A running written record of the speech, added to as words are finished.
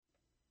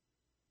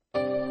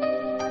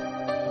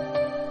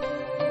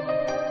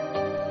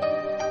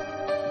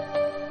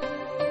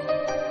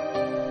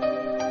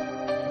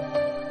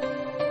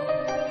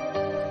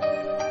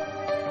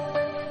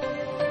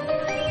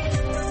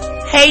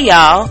Hey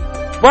y'all,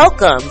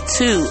 welcome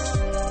to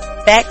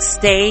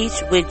Backstage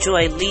with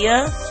Joy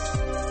Leah.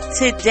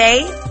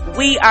 Today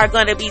we are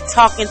going to be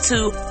talking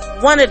to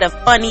one of the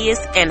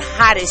funniest and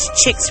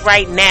hottest chicks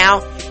right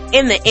now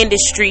in the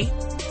industry,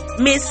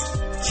 Miss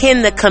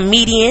Ken the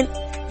Comedian.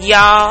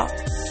 Y'all,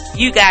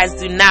 you guys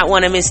do not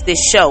want to miss this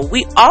show.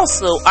 We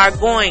also are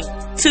going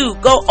to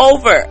go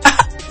over,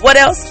 what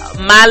else?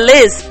 My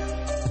list.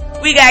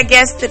 We got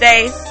guests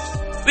today.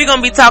 We're going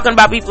to be talking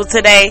about people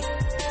today.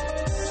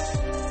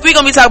 We're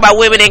going to be talking about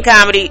women in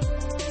comedy.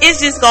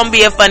 It's just going to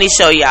be a funny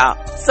show, y'all.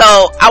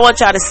 So I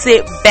want y'all to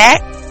sit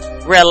back,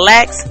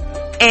 relax,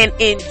 and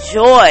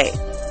enjoy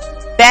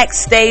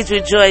Backstage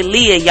with Joy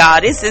Leah,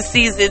 y'all. This is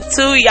season 2,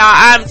 y'all.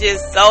 I'm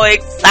just so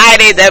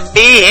excited to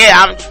be here.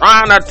 I'm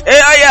trying to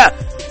tell you.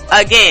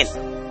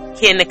 Again,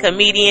 Ken the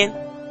Comedian.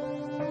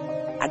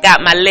 I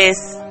got my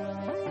list.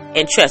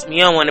 And trust me,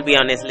 you don't want to be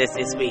on this list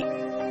this week.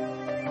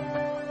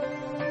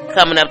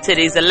 Coming up to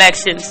these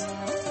elections,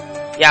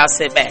 y'all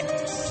sit back.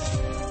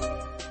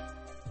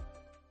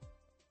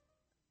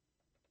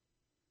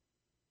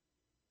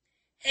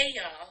 Hey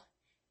y'all,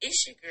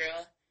 it's your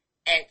girl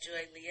at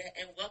Joy Leah,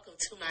 and welcome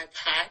to my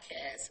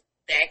podcast,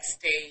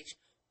 Backstage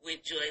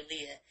with Joy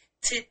Leah.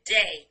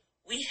 Today,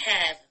 we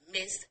have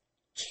Miss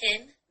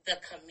Ken the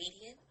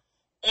Comedian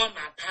on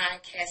my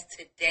podcast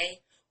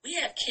today. We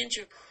have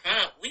Kendra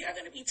Crump. We are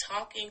going to be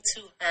talking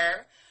to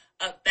her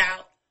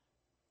about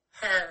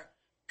her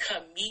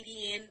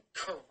comedian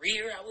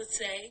career, I would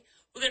say.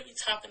 We're going to be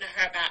talking to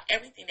her about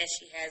everything that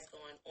she has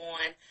going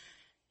on.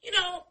 You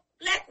know,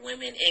 Black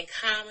women in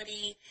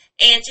comedy,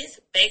 and just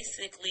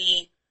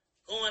basically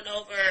going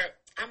over,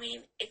 I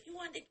mean, if you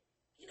want to,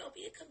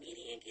 be a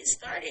comedian, get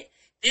started.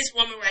 This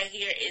woman right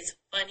here is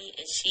funny,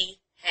 and she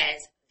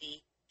has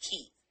the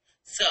key.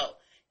 So,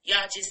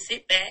 y'all just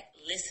sit back,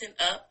 listen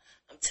up.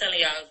 I'm telling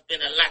y'all, it's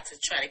been a lot to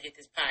try to get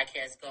this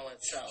podcast going,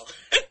 so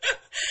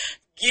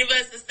give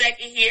us a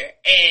second here,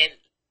 and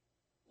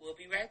we'll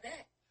be right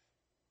back.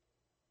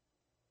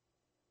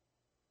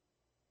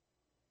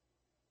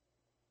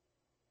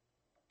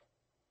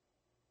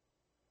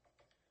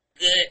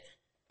 Good.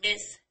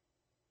 Miss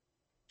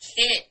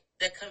Ken,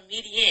 the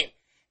Comedian.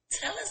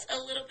 Tell us a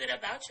little bit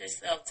about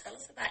yourself. Tell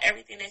us about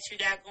everything that you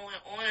got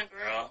going on,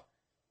 girl.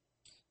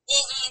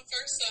 Well,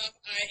 first off,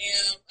 I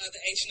am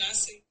the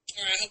HNIC.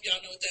 All right, I hope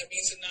y'all know what that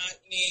means or not.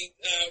 You need,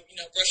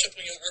 brush up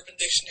on your Urban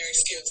Dictionary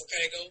skills,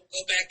 okay?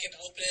 Go back and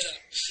open it up.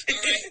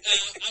 All right,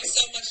 I'm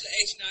so much the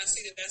HNIC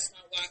that's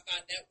my Wi-Fi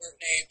network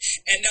name.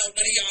 And no,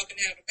 none of y'all can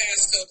have the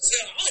passcode, because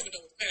I don't even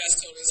know what the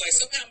passcode is. Like,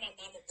 somehow my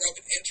mama broke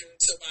and entered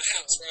into my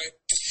house, right?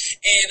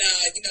 And,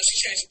 she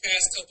changed the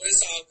passcode, but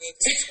it's all good,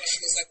 because that's why she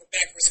looks like a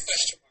backwards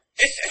question mark.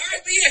 All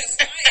right, but yes,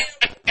 I am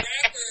the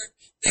rapper,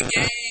 the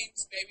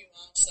game's baby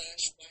mom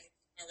 / wife.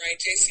 All right,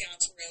 Jason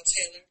Terrell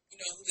Taylor, you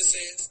know who this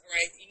is. All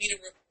right, you need to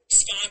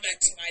respond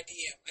back to my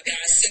DM. I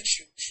sent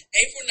you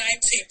April 19,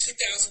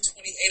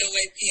 2020,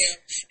 8:08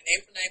 p.m. and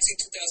April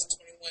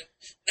 19, 2021,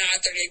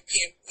 9:38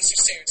 p.m. Eastern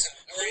Standard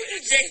Time. All right, who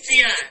is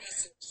Jason?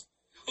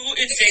 Who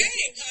is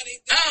Jason? Honey,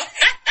 oh,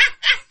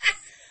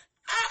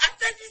 I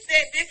thought you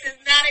said this is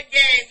not a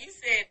game. You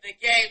said the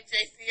game,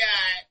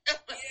 JCI.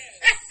 Yes.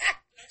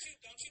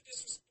 Don't you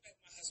disrespect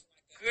my husband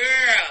like that.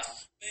 Girl.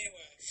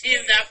 Anyway. She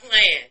is not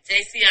playing.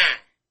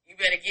 JCI. You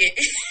better get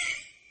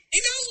He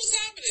knows what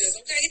time it is,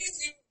 okay? He needs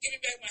to give me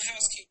back my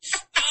house key. And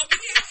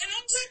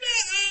I'm talking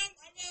about,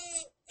 I'm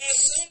a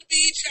soon-to-be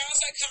child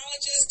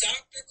psychologist,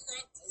 Dr.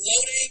 Crump,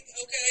 loading,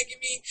 okay?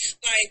 Give me,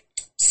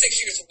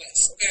 6 years or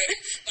less, okay?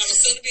 I'm a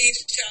soon-to-be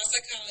child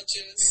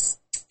psychologist,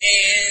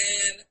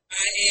 and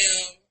I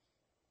am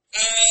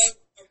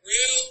a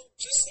real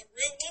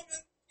woman,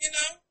 and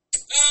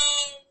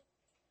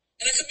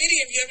a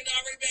comedian, if you haven't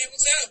already been able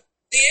to tell.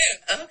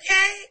 Yeah.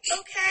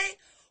 Okay.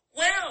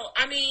 Well,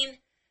 I mean,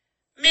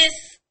 Miss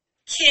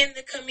Ken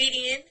the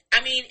Comedian, I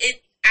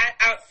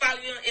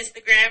follow you on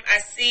Instagram. I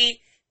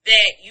see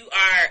that you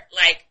are,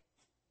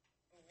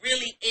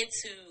 really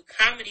into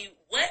comedy.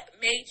 What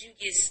made you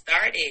get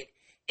started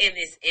in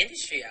this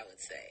industry, I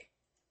would say?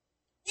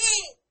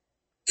 Well,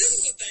 this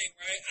is the thing,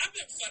 right? I've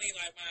been funny,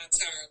 my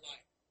entire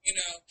life. And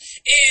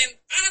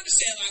I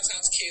understand a lot of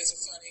times kids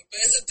are funny,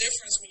 but it's a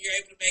difference when you're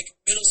able to make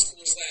middle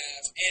schoolers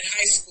laugh, and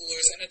high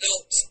schoolers, and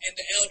adults, and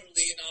the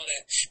elderly, and all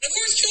that. And of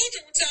course,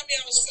 children would tell me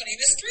I was funny.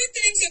 There's 3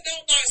 things that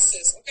don't lie,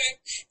 sis, okay?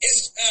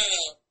 It's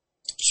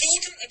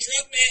children, a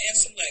drug man, and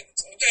some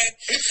leggings, okay?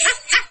 So,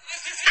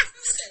 I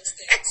trust those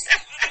things.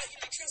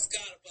 I trust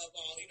God above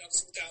all,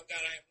 because without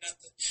God, I am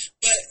nothing.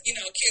 But,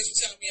 kids would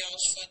tell me I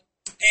was funny.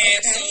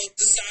 And so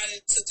decided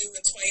to do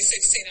in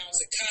 2016. I was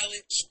at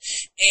college,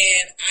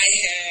 and I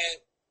had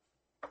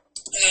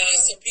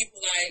some people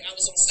I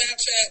was on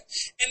Snapchat,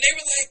 and they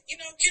were like,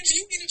 Kendra,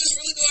 you need to just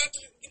really go after,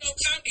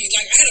 comedy.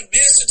 I had a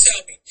minister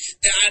tell me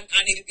that I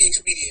need to be a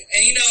comedian.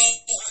 And,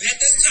 at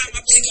this time,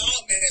 I believe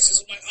all ministers.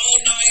 I'm like, oh,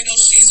 no,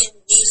 she's over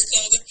wolf's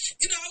clothing.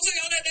 I was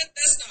like, oh,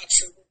 that's not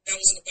true. That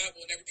was in the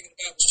Bible, and everything in the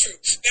Bible is true.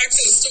 Back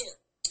to the story.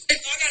 I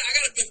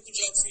got a biblical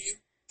joke for you.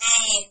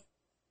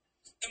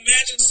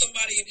 Imagine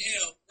somebody in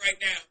hell right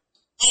now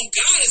On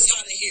God, it's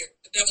hot in here.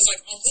 The devil's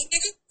like, on who,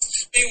 nigga?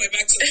 Anyway,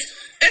 back to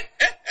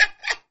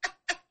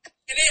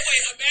And anyway,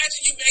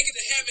 imagine you make it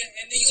to heaven,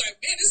 and then you're like,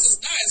 man, this is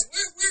nice.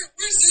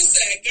 Where's this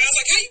at? And God's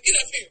like, how you get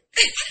up here?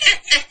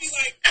 I'd be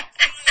like,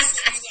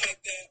 honestly, be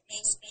like that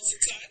most of the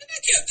time. And I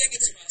kept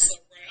thinking to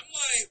myself, right? I'm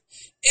like,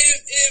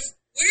 if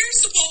we're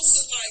supposed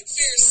to like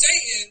fear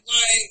Satan,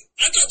 like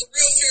I thought the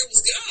real fear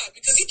was God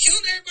because he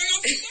killed everybody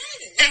off the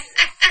Bible. Like,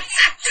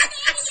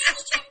 I was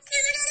always trying to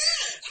figure that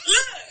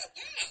out.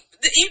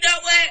 Look, you know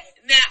what?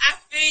 Now I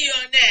feel you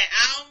on that.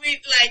 I don't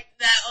mean like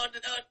that on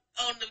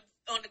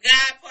the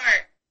God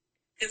part,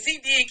 cause he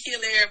did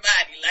kill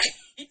everybody. Like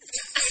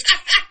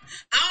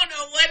I don't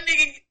know what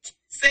nigga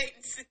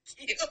Satan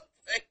killed,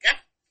 but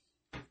God.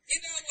 You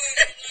know what?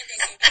 Like I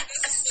said, that's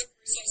a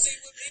slippery. So, see,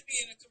 with me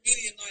being a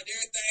comedian, like, there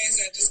are things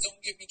that just don't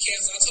get me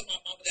canceled. I told my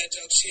mama that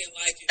joke. She didn't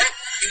like it.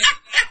 You know,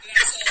 then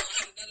I told her,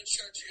 I had another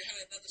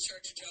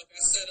churchy joke.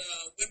 I said,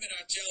 women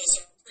are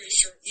jealous. I'm pretty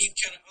sure Eve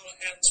kind of on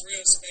Adam's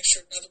ribs to make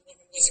sure another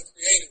woman wasn't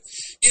created.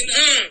 You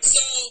know?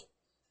 So.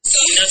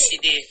 You know she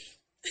did.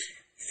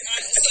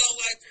 So,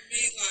 like, for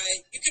me, like,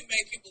 you can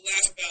make people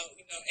laugh about,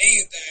 you know,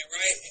 anything,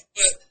 right?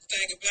 But the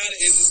thing about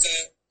it is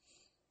that,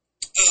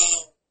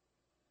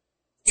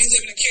 we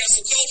live in a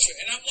cancel culture.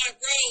 And I'm like,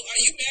 bro,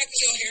 are you mad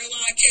because your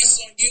hairline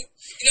canceled on you?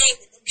 You know,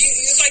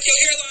 it's like your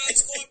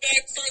hairline's going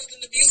back further than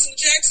the Busey and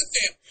Jackson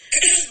family.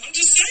 I'm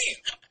just saying.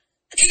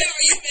 You know,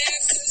 are you mad,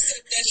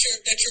 sis,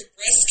 that your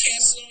breasts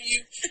canceled on you?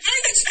 How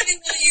are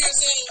you 21 years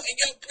old and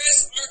your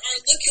breasts are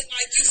looking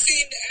like you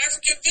feeding the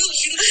African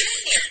village? You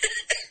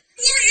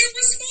are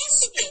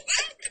irresponsible. I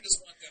remember this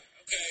one guy,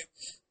 okay?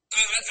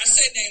 I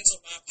say names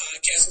on my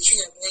podcast, but you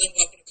are more than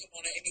welcome to come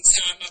on at any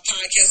time. My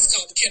podcast is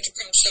called The Kendra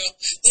Crump Show.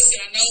 Listen,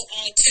 I know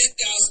all 10,000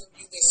 of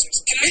you listeners.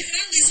 Can I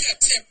at least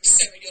have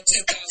 10% of your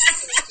 10,000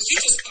 listeners? Because you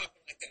just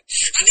popping like that.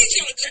 I need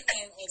y'all to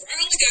come on over. I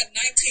only got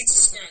 19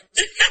 subscribers.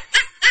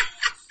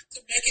 To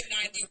make it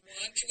 91.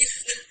 Can we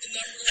flip the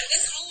number?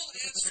 That's all I'll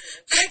ask for.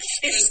 Okay?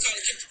 But it's called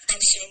The Kendra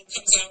Crump Show. It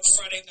comes out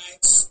Friday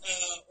nights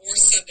or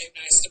Sunday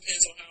nights.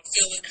 Depends on how I'm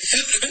feeling.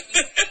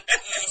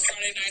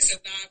 Friday nights at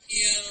 9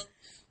 p.m.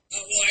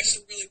 Well,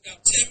 actually, really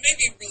about 10,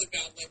 maybe really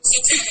about 11.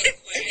 Sometimes,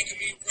 like, it can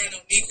be running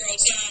on Negro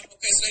time,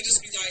 okay? So they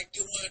just be, like,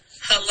 doing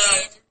hello.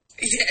 Whatever.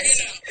 Yes.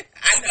 You know,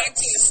 I know. Back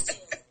to the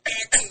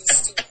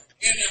store.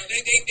 You know,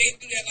 they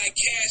do that, like,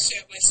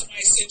 Cash App, like,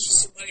 somebody sends you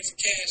some money for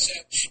Cash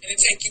App, and it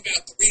take you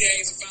about 3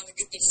 days to finally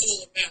get the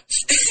full amount.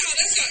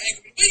 That's how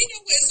angry. But you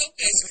know what? It's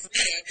okay. It's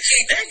free.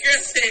 That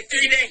girl said 3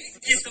 days to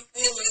get the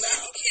full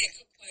amount. You can't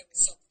complain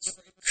with something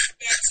free.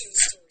 Back to the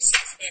story,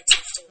 sis. Back to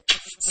the story.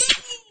 So,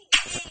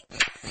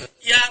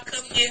 y'all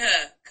come get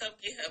her. Come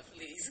get her,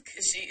 please,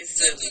 because she is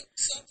silly.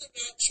 Something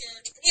about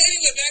church. Well,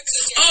 anyway, back to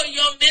the story. Oh,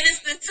 your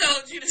minister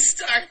told you to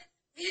start.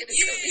 Yeah,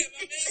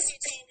 my minister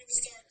told me to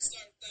start the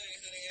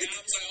thing, honey. And I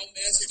was like, oh,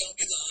 minister, don't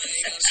be lying.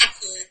 You know, she's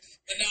cool.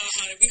 But nah,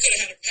 honey, we could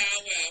have had a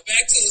powwow.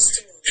 Back to the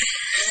story.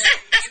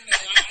 You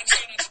know, I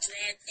try not to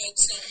drag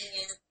folks no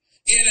more.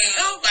 You know.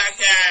 Oh, my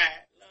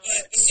God.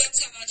 But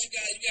sometimes you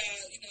got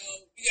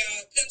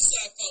pimp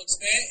slap folks,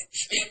 man.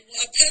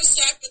 A pimp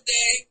slap a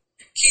day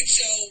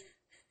keeps your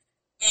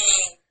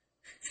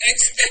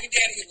ex-baby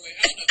daddy away.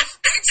 I don't know.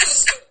 Back to the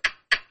story.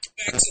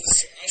 I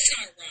was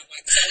trying to rhyme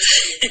like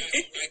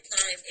right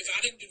prior. If I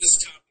didn't do this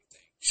comedy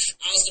thing,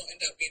 I was gonna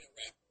end up being a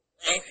rapper,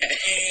 right? Okay.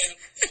 And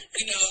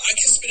you know, I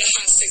can spit a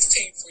hot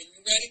 16 for you.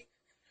 You ready?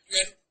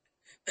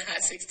 The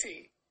hot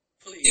 16,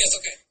 please. Yes.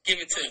 Okay. Give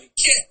it to me.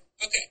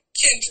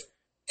 Kendra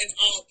in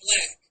all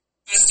black.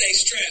 I stay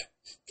strapped.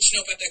 But you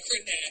know about that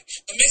crit nag.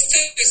 A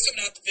mixtape is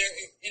coming out the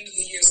very end of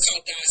the year. It's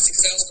called Dynasty,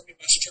 because that was going to be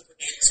my stripper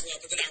name as well.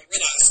 But then I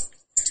realized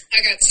I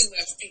got 2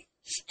 left feet.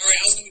 All right,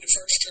 I was going to be the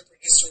first stripper in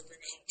history to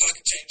bring my own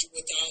pocket changer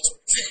with the I was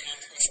working for a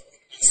nonprofit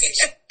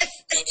organization.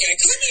 Okay?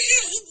 Because I mean,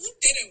 hell, who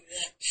didn't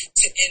want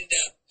to end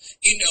up,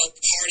 you know,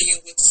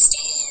 partying with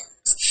stars,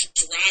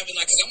 driving,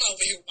 like, because I'm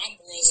over here with my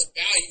morals and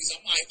values.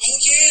 I'm like, oh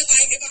yeah,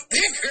 like, if I'm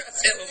That girl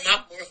said with my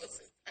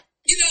morals.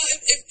 you know,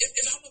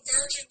 if I'm a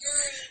virgin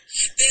girl,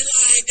 then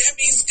like that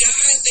means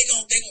guys they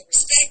gonna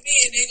respect me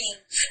and they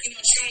gonna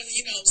try to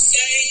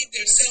save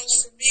themselves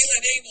for me.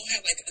 Like they ain't gonna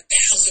have like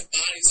 1,000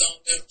 bodies on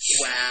them.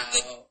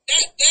 Wow.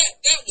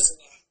 That was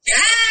a lie.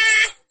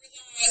 I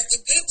realized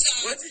the good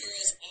times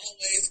girls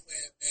always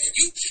win, man.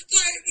 You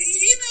like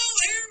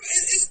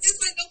it's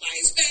like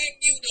nobody's paying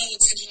you no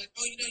attention. Like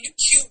you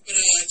cute, but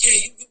you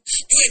ain't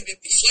been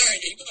be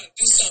flirting yet. You gotta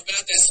do something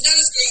about that. So now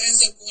this girl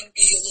ends up going to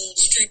be a little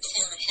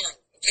streetcar in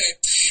Harlem. Okay,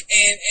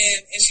 and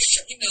she's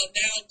now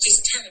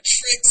just turning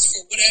tricks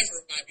for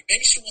whatever it might be.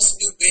 Maybe she wants a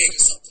new wig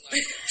or something like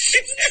that.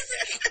 You never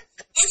know.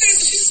 Okay,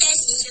 so she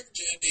starts to lose her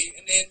virginity,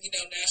 and then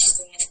now she's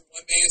going from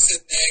one man to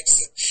the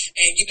next,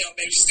 and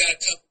maybe she's got a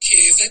couple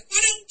kids. Like,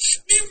 why don't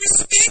men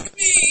respect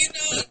me?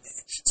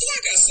 So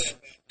like I said,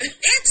 man,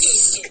 back to the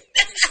story.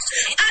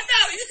 I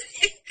know you.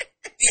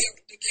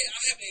 The kid,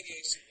 I have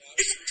ADHD.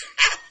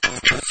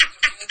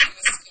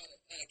 That's called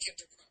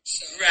Kendra Crump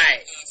Show.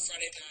 Right.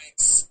 Friday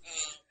nights.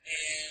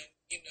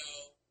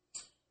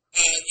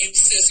 And, you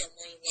sis are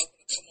more than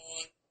welcome to come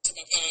on to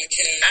my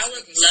podcast. I I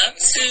would love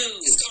to.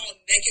 It's called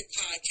Naked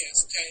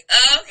Podcast, okay?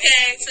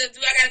 Okay, so do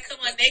I gotta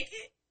come on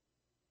naked?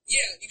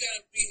 Yeah, you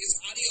gotta be,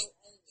 it's audio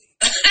only.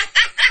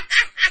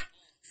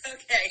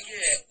 Okay,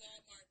 good.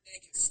 Walmart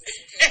naked, sis,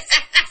 okay?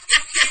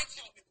 You can't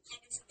call me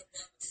from the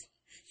burner phone.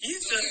 You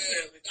so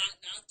silly. Not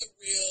the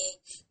real,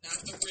 not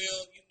the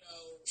real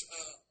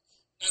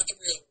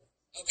one.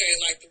 Okay,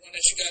 like the one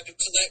that you gotta do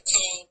collect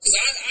call. Because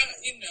I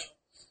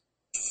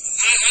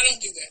don't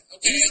do that,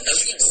 okay?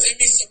 Unless you send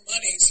me some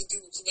money to do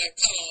a collect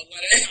call.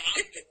 Like, that's how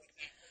I'm doing that,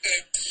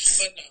 okay?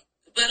 But no.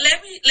 But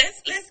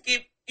let's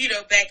get,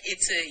 back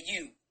into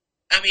you.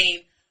 I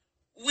mean,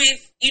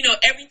 with,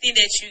 everything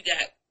that you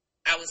got,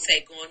 I would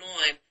say, going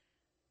on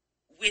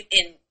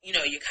within,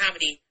 your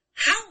comedy,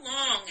 how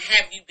long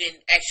have you been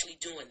actually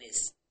doing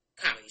this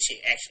comedy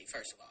shit, actually,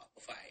 first of all,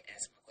 before I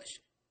answer my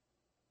question?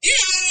 Yeah,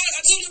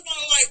 I told you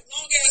my,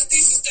 long-ass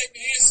thesis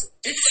statement answer.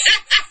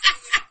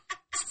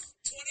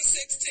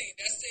 2016,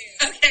 that's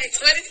it. Okay,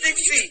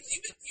 2016.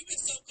 You've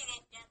been so caught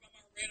off guard by my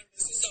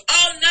randomness. It's so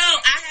Oh, no,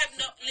 I have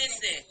no,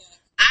 listen,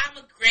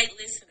 I'm a great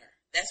listener.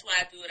 That's why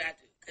I do what I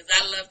do. Because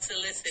I love to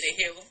listen and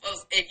hear what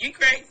folks, and you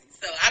crazy.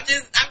 So I'm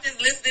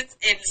just listening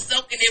and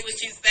soaking in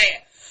what you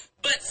saying.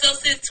 But so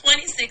since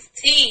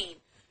 2016,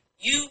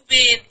 you've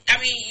been,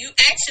 you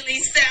actually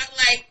sound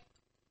like,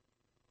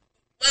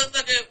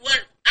 motherfucker,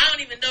 I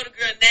don't even know the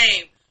girl's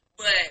name,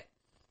 but,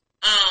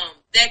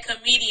 that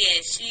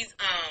comedian, she's,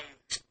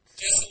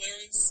 Jess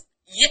Hilarious?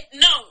 Yeah,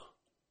 no.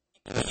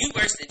 You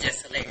worse than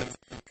Jess Hilarious.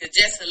 Because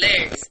Jess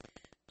Hilarious,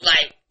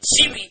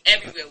 she be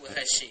everywhere with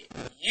her shit.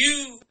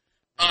 You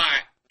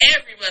are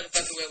every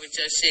motherfucker way with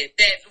your shit.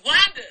 That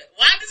Wanda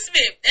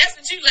Smith, that's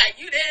what you like.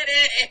 You there,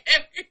 and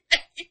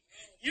everywhere.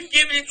 You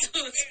giving it to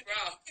us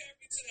raw. Compare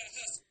me to that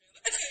hustle, man.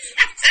 Let me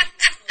tell you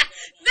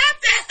Not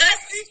that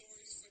hussy.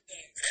 stories for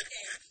days.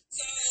 Okay.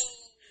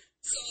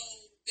 So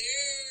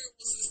there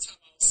was this time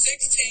I was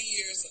 16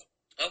 years old.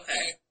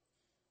 Okay.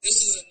 This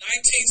was in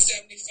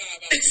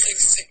 1975. I was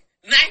 16.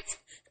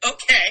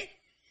 Okay.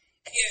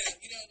 Yeah,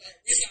 the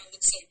reason I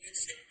look so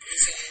youthful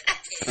is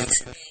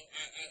because,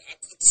 I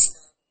put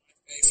sperm on my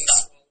face. I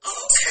swallowed it.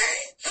 Okay.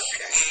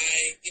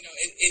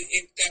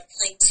 That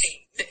protein,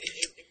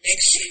 it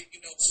makes you,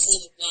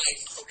 full of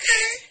life.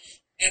 Okay.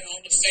 And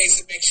on the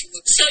face, it makes you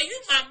look So you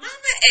my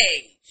mama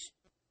age.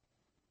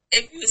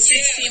 If you was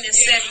 16 and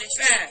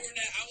 75. I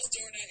was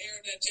during that era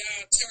of that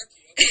Jive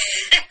Turkey. Okay?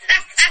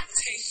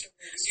 Exploitation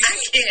movies. I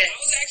can't. I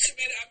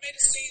made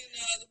a scene in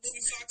the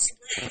movie Foxy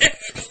Brown. Okay,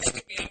 go look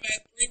at me. I'm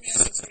at 3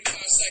 minutes and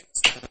 45 seconds.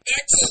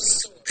 Back to the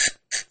story.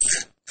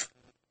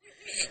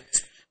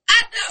 I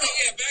know.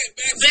 Yeah,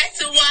 Back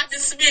to Wanda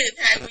Smith,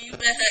 when you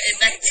met her in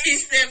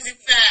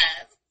 1975.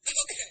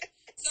 Okay.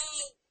 So,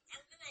 I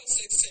remember I was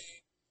 16,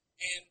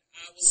 and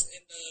I was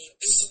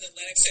this is in the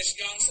Atlantic Station.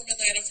 Y'all, I'm from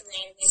Atlanta, for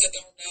all the ones that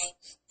don't know.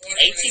 Born and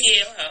raised.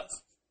 ATL, huh?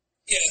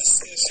 Yes.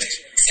 So,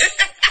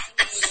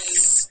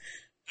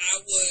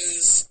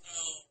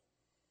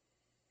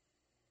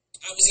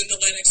 I was in the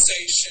Atlantic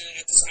Station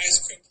at this ice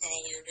cream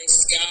parlor. There was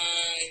this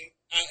guy.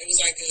 It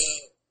was like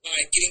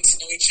getting to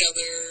know each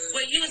other.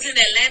 Well, you was in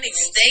Atlantic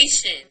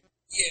Station.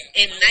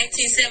 Yeah. In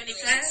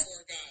 1975? 4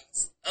 guys.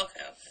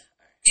 Okay.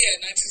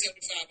 Yeah,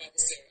 1975 I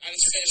was there. I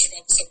just finished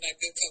smoking some of that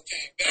good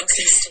cocaine. Back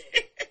to the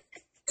story.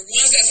 The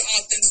ones that's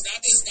authentic, not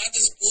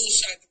this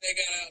bullshit that they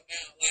got out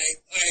now.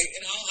 Like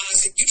in all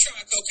honesty, if you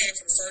trying cocaine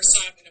for the first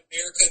time in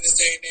America in this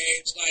day and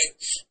age,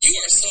 you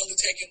are slowly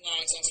taking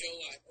lives off your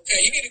life. Okay,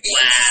 you need to go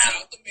to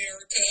South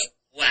America.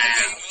 Wow.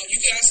 Okay, you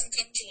guys can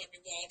come join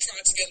me. We'll all try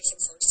it together for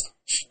the first time.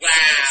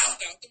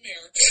 Wow. South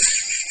America.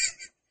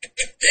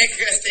 That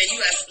girl said you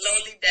are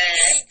slowly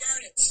dying.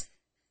 Burn it.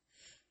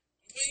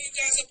 Put you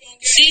guys up on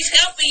game. She's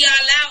helping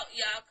y'all out,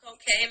 y'all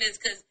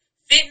cocainists, because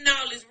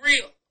fentanyl is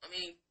real.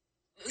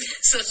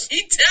 So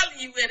she telling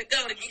you where to go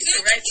to get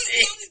the right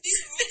thing. All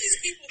these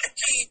people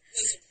keep,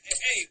 listen,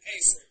 hey,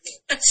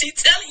 look. She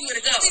telling you where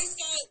to go.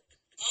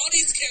 All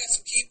these cats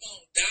who keep on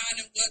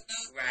dying and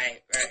whatnot. Right.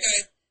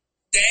 Okay.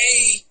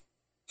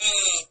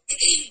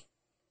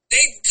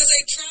 Because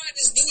they tried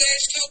this new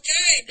age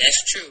cocaine.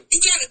 That's true. You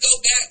gotta go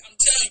back. I'm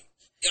telling you.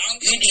 Y'all,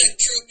 I'm gonna tell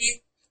the truth, me.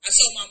 I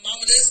told my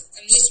mama this,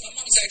 and listen, my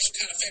mama's actually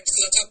kind of famous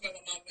because I talk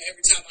about my mama every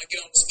time I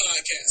get on this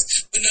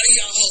podcast. But none of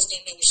y'all hoes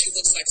don't know what she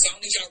looks like, so I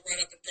don't need y'all run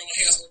up and throwing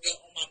hands on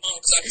my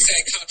mama because I be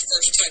saying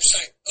controversial type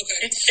shit.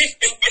 Okay.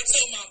 I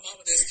told my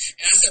mama this,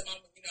 and I said,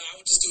 Mama, I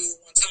would just do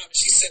it one time. And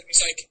she said to me,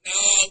 she's like, no,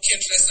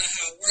 Kendra, that's not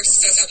how it works.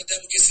 That's how the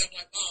devil gets it.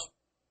 I'm like, Mom,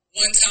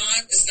 one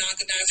time is not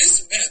good. Now, if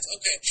it's meth,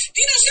 okay.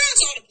 Shout out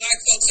to all the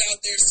black folks out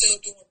there still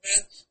doing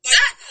meth.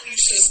 You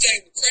should have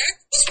stayed with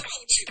crack. What's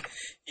wrong with you?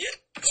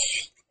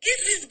 Get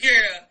this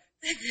girl.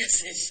 That girl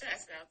said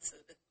shouts out to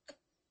them.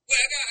 Wait,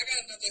 I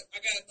got another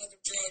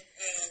drug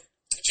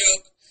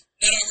joke.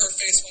 Nut on her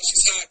face while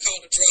she's hot,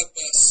 called a drug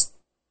bust.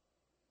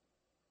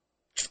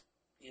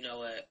 You know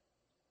what?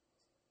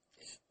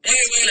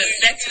 Wait.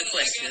 Back to the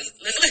questions.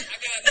 I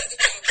got another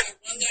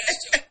joke. One last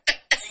joke.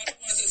 For all the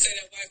ones that say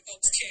that white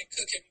folks can't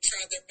cook, have you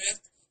tried their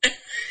meth?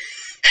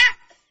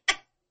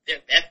 Their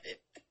method.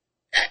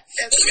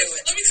 That's a good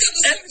one. Let me tell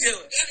this. That's a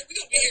good one. We're going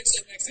to be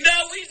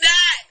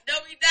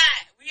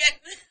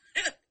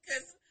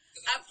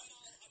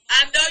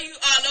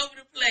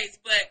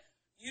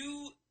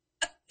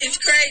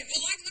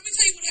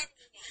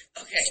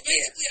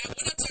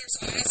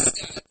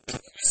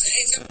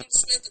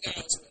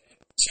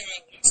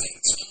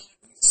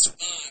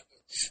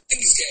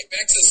Okay,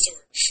 back to the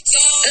story. So,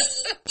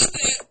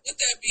 with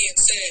that being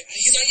said,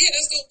 he's like, yeah,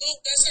 let's go,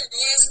 that's her, go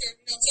ask her,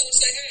 you know, tell her,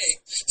 say, hey.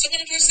 So when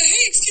I said,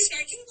 hey, excuse me,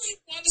 are you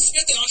like Wanda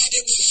Smith? And all she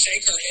did was just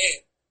shake her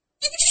head.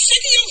 Like, what you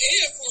shaking your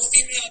head for, a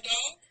female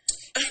dog?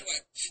 Anyway,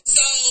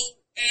 so,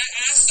 and I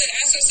asked her,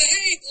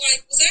 hey, like,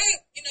 was that,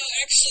 you know,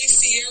 actually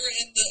Sierra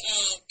in the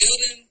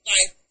building,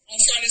 like, on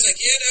Friday? He's like,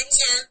 yeah, that was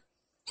her.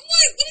 I'm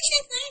like, what is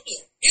your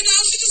problem? You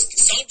know, she just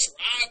so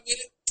dry with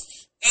it.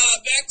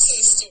 Back to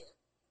the store.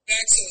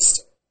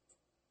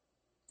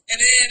 And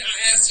then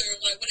I asked her,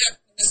 like, what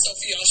happened to Miss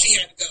Sophia? Oh, she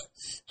had to go.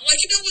 I'm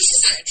like, you know what?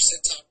 She's not interested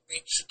in talking to me.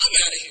 I'm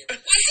out of here.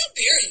 Like, how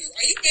dare you?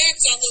 Are you mad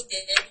because I look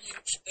better than you?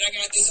 That I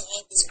got this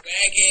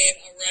wagon,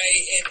 all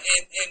right,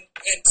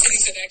 and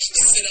titties that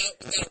actually sit up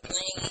without a bra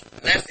on.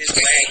 That's his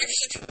wagon.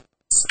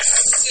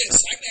 Sis,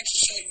 I can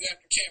actually show you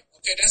after camera.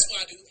 Okay, that's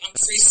what I do. I'm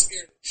free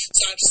spirited,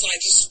 so I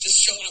just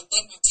show. I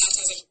love my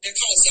tatas. They're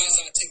called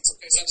Zaza tits.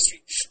 Okay, so I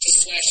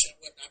just flashing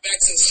and whatnot. Back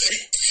to the story.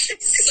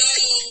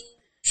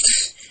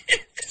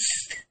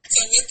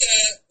 So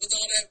with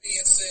all that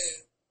being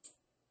said,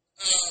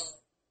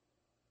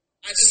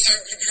 I just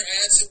heard her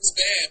attitude was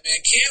bad, man.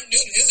 Cam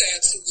Newton, his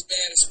attitude was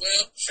bad as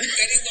well.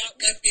 Betty Locke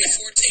left me a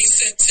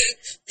 14-cent tip.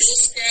 Will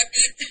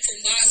Scrappy from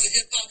Lies of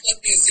Hip Hop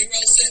left me a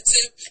 0-cent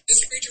tip.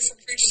 This preacher from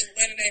Preachers of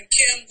Atlanta named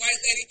Kim,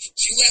 white lady,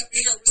 she left me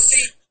her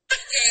receipt.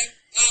 Okay.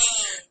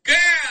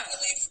 Girl.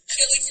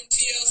 Chili from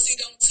TLC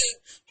don't tip.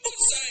 I'm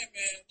just saying,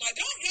 man. Like,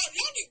 y'all need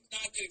to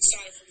not get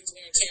excited for these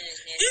libertarians,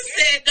 man. You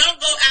said don't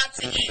go out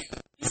to eat.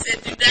 You said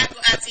do not go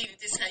out to eat.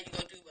 This is how you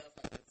gonna do,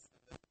 motherfuckers.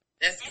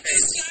 That's I'm crazy.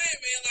 just saying,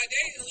 man. Like,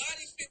 a lot of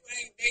these people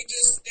ain't.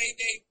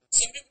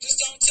 Some people just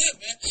don't tip,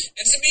 man.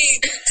 And to me,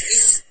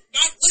 it's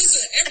not.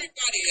 Listen,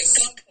 everybody at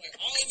some point,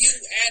 all you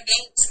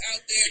adults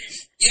out there,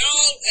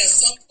 y'all at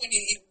some point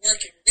need to work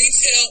in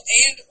retail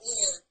and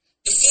or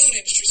the food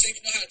industry, so you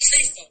can know how to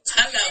treat folks.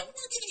 Hello. You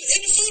working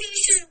in the food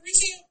industry or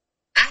retail?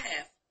 I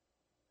have.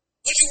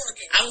 What you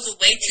working? I was a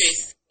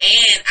waitress,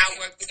 and I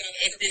worked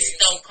at this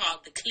store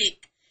called The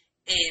Click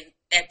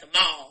at the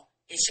mall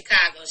in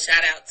Chicago.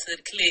 Shout out to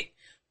The Click.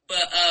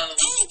 But oh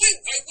wait,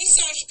 what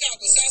side of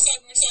Chicago? South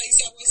side, north side,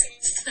 east side, west side?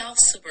 South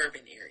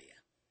suburban area.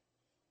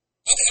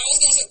 Okay, I was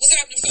gonna say, what's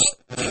happening, folks?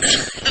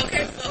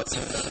 Okay, folks,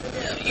 what's up with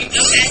them?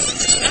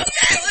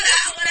 Okay,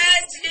 what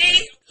up, G?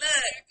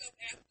 Look.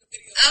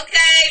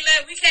 Okay,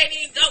 look, we can't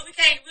even go.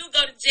 We'll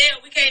go to jail.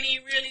 We can't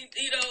even really,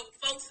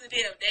 folks to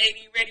them. They ain't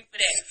even ready for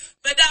that.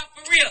 But no,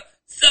 for real.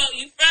 So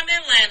you from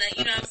Atlanta,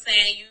 you know what I'm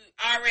saying? You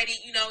already,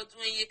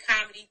 doing your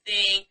comedy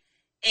thing.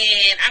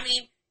 And I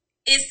mean,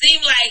 it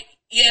seemed like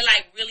you're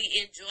like really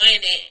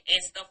enjoying it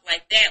and stuff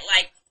like that.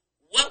 Like,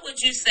 what would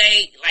you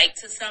say, like,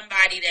 to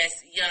somebody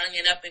that's young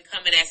and up and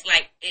coming, that's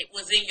like, it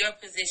was in your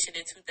position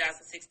in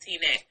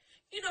 2016 that,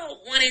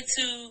 wanted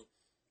to,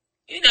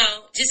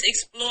 just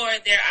explore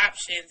their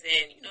options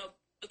and,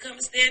 become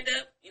a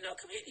stand-up,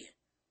 comedian?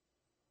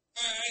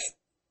 All right.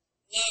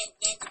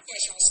 Love the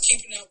question. I was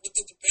keeping up with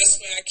it the best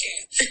way I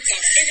can. So I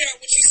figured out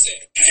what you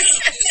said.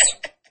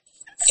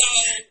 So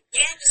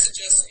what I would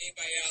suggest to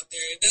anybody out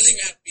there, it doesn't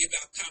even have to be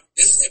about comedy.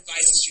 This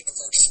advice is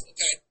universal,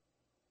 okay?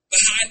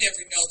 Behind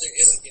every no, there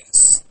is a yes.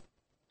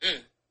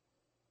 I'm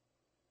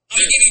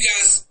gonna give you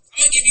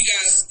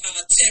guys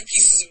 10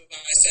 pieces of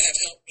advice that have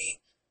helped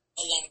me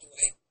along the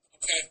way,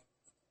 okay?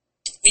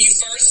 When you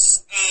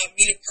first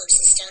meet a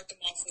person, start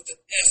them off with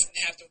an F and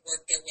have them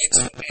work their way to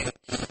an A.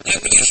 Like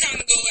when you're trying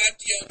to go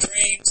after your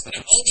dreams, and the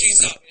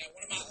OG's out there.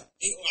 One of my,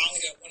 I only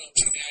got one OG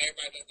now.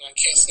 Everybody knows I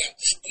can't stop.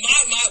 But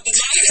my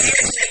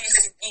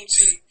everlasting OG,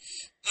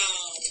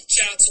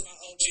 shout out to my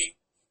OG.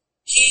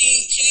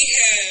 He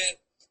had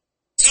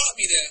taught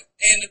me that.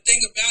 And the thing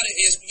about it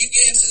is, when you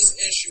get into this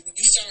industry, when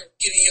you start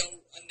getting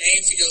a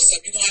name for yourself,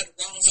 you're going to have the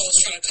wrong folks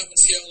trying to come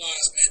into your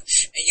lives, man.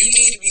 And you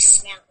need to be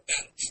smart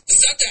about it. The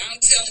stuff that I'm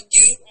telling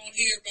you on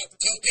here about the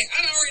cocaine, I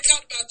already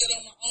talked about that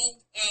on my own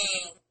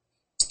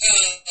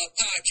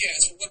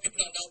podcast. But what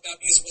people don't know about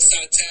me is what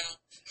side of town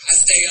I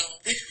stay on.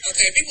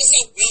 Okay, people are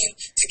so willing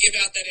to give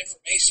out that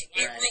information.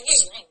 Like, bro,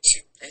 what's wrong with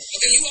you?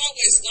 Okay, you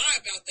always lie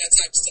about that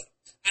type of stuff.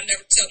 I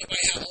never tell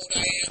nobody how old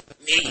I am.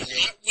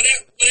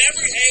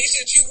 Whatever age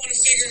that you want to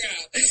figure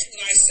out, that's what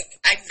I say.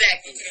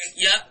 Exactly. Okay.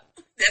 Yep.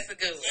 That's a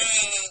good one.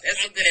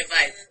 That's some good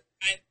advice.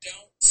 I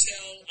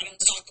don't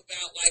talk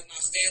about like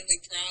my family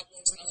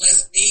problems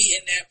unless me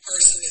and that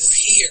person is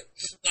here.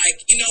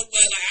 Like, you know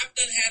what? Like I've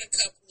had a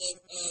couple of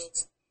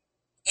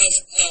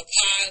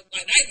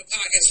like not even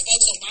podcasts,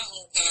 folks on my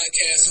own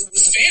podcast who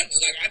was family.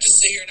 Like I just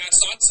sit here and I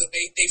talk to them.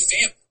 They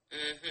family.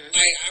 Mm-hmm.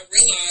 Like I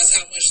realize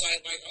how much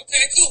like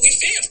okay, cool, we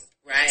family.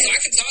 Right. So I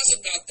can talk to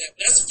them about that.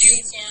 But that's few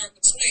and far in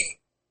between.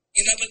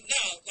 But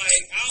no,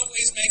 like I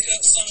always make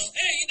up some,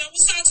 hey,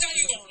 what side of town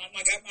you on? I'm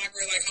like, I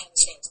migrate like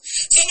homeless folks.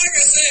 So like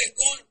I said,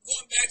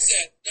 going back to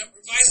that,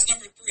 advice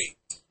number 3,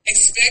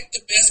 expect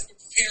the best but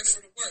prepare for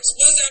the worst.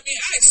 What does that mean?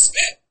 I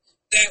expect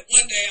that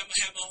one day I'm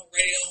gonna have my own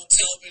radio and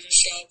television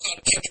show called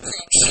the Kendra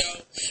Crumb Show.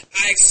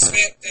 I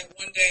expect that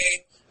one day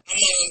I'm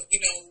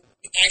gonna,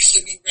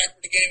 actually meet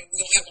Record again and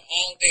we're gonna have an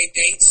all-day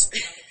dates. I'm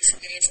gonna be some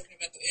head from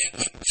him at the end.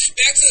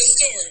 Back back to the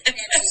story.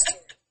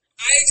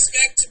 I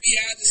expect to be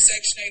out of the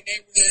Section 8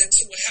 neighborhood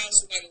into a house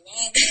with like a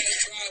long ass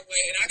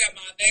driveway, and I got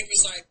my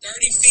neighbors like 30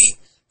 feet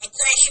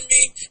across from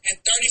me and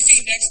 30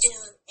 feet next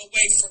door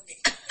away from me.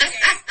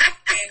 Okay?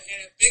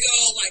 and a big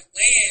old like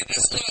land.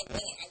 That's what I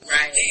want. I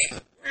want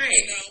land. Right.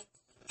 You know?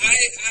 I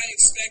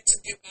expect to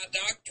get my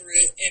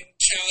doctorate in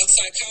child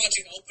psychology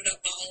and open up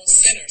my own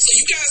center. So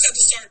you guys have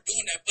to start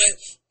doing that. But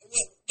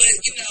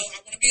you know,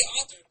 I want to be an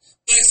author.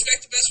 But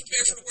expect the best,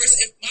 prepare for the worst.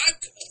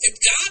 If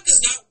God does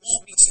not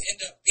want me to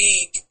end up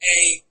being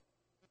a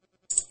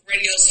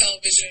radio,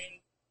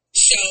 television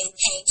show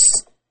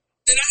host,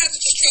 then I have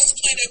to just trust the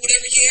plan that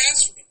whatever He has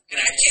for me. And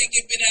I can't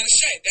get bent out of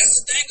shape. That's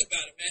the thing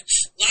about it, man.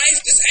 Life,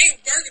 this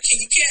ain't Burger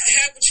King. You can't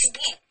have what you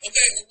want.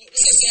 Okay?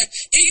 What's that saying?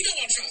 Yeah, you know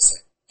what I'm trying to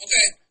say.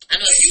 Okay? I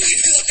know.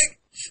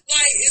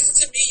 Like it's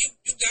to me,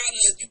 you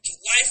gotta.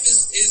 Life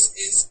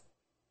is.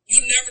 You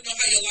never know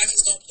how your life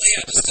is gonna play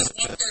out. Just because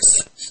one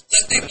person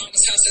left their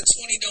mama's house at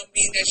 20 don't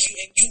mean that you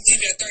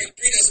leave at 33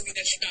 doesn't mean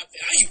that you're not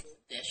valuable.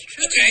 That's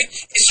true. Okay,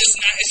 it's just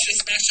not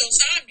your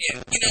time yet.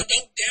 You know,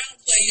 don't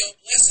downplay your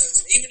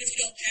blessings, even if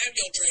you don't have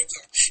your dream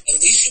car. At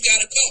least you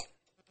got a car.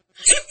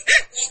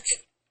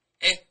 Walking.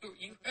 And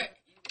you right,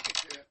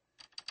 girl.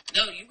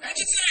 No, you right.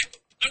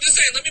 I'm just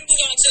saying. Let me move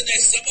on to the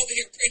next. I'm over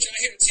here preaching. I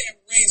hear the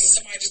tambourines and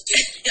somebody just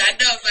did. I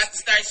know. I'm about to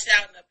start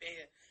shouting up in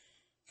here.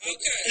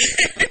 Okay.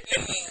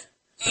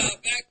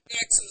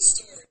 Back to the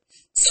story.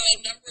 So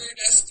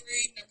that's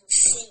 3.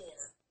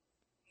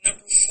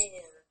 Number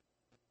 4.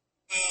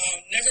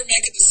 Never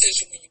make a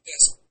decision when you're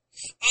desperate.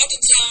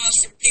 Oftentimes,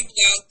 for people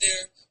out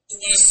there who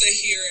want to sit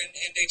here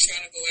and they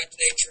trying to go after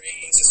their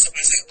dreams, and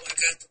somebody's like, "Well, I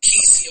got the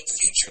keys to your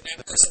future," and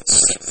that person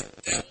is sent from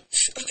the devil.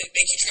 But they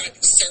make you try to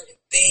do certain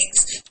things,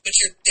 but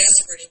you're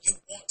desperate and you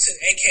want to,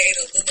 aka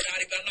the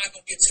Illuminati. But I'm not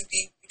gonna get too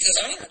deep because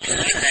I don't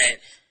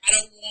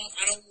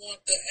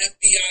want the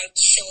FBI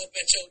to show up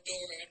at your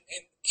door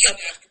and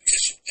kidnap you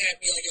because you had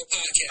me on your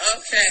podcast.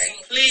 Okay,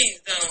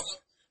 please don't.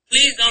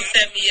 Please don't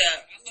set me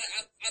up.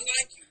 I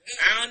like you. Yeah.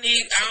 I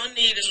don't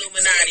need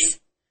Illuminati.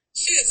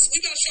 Shit, we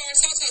about to show our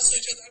talks to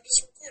each other. I'm just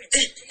recording. So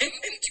come on,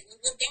 I like you.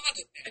 We're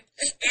bonded now.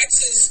 Back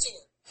to the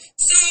story.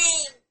 So,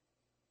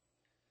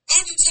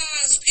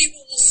 oftentimes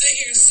people will sit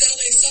here and sell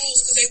their souls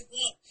because they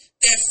want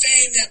that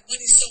fame, that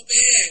money so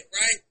bad,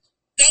 right?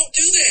 Don't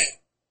do that.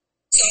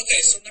 So,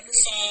 okay, so number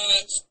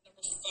 5.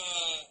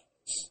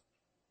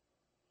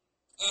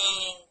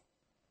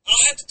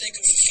 I'll have to think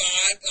of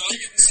 5, but I'll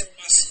give you some of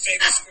my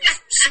favorite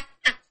scriptures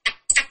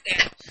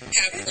that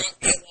have brought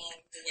me along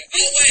the way.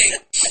 Oh, wait.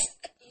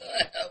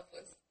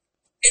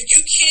 If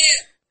you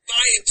can't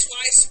buy it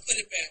twice, put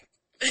it back.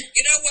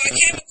 You know what? I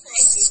came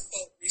across this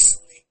quote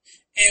recently,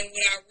 and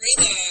what I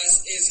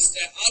realized is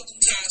that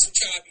oftentimes we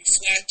try to be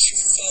flat, you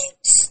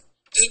folks.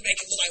 Just make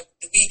it look like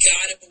we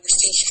got it, but we're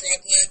still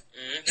struggling.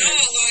 Mm-hmm. No,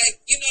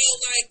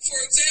 for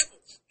example,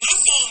 my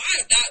phone,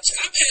 I've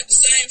had the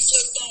same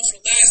flip phone for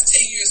the last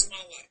 10 years of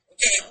my life,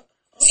 okay?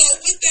 So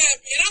with that,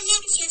 man, I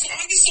love the flip phone.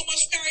 I get so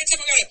much power every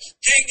time I gotta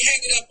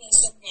hang it up on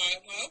somebody.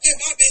 I'm like, okay,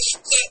 my bitch,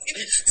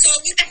 so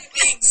with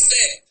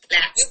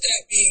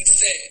that being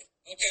said,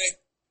 okay,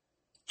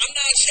 I'm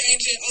not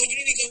changing, you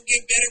need to go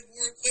get better,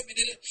 more equipment,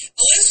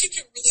 unless you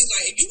can really,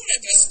 if you want to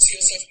invest into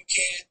yourself, you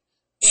can.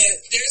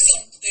 But there's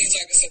some things,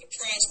 like I said, the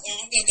pros,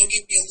 I'm going to go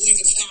get me a Louis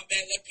Vuitton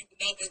bag, let people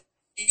know, but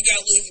you got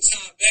a Louis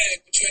Vuitton bag,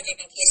 but you ain't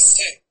got no place to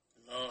stay.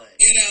 Lord.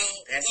 You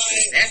know? That's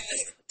the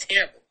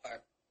terrible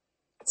part.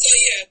 So,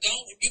 yeah,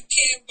 if you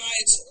can't buy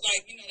it,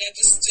 that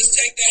just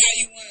take that how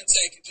you want to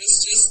take it.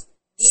 Just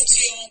move to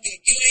your own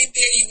beat. You ain't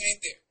there, you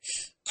ain't there.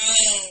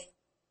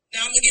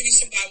 Now, I'm going to give you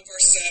some Bible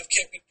verses that have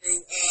kept me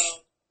through.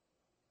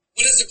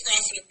 What is the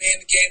profit of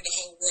man to gain the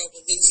whole world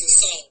but lose his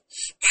soul?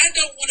 I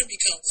don't want to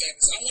become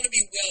famous. I want to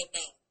be well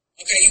known.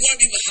 Okay, you want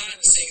to be behind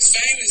the scenes.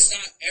 Fame is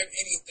not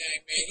anything,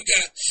 man. You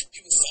got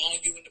people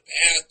following you in the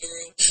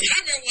bathroom. I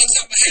remember one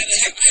time I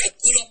had a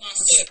boot on my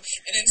foot,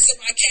 and then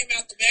somebody came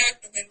out the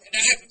bathroom, and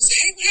I had them say,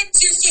 "Hey, what happened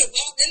to your foot?"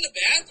 Well, I'm in the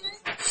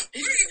bathroom.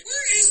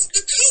 Where is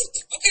the coot?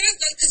 Okay,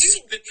 that's because these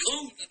are the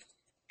coot.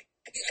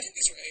 I think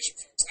these were Asian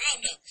folks. I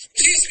don't know. But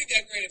she didn't speak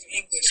that great of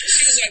English.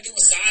 She was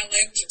doing sign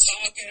language and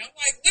talking. I'm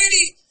like,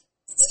 lady,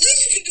 the least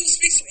you can do is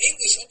speak some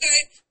English, okay?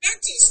 Back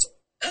to the story.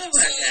 Oh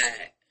my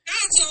God. Now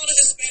to all the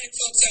Hispanic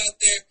folks out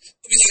there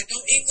who be like, no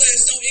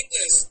English. It's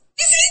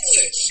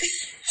English.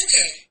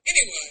 Okay,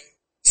 anyway.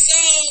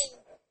 So,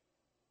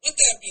 with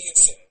that being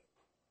said.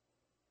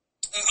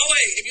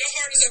 If your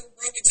heart is ever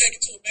broken, take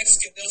it to a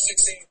Mexican. They'll fix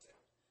anything.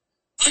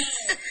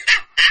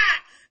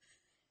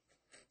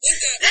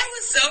 That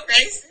was so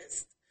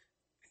racist.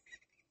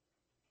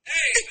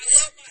 Hey, I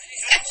love my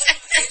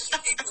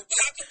Asian people, but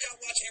how come y'all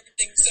watch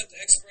everything except the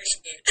expiration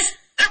date?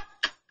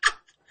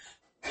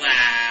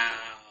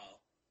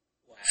 Wow.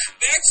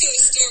 Back to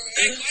the story.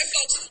 Hey, white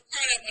folks don't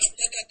cry that much,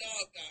 but let that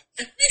dog die.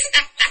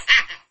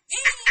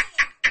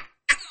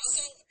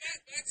 So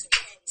back to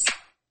what I was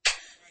saying.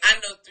 Right? I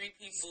know 3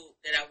 people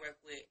that I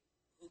work with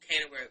who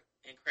came to work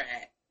and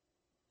cried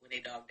when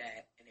their dog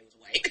died and it was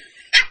white.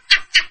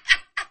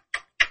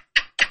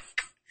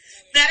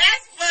 Now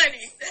that's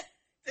funny.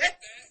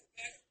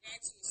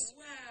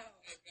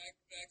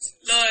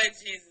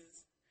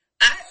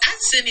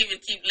 shouldn't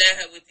even keep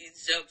letting her with these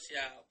jokes,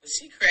 y'all. But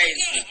she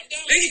crazy. I'm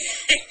done with it.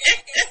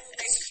 I got more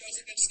racist jokes.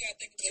 I just got to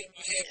think about it in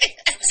my head.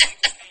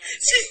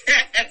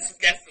 I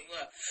just got some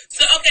more.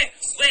 So, okay,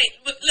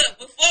 wait. But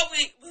look, before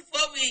we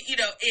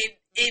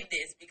end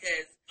this,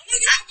 because... I'm going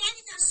to get my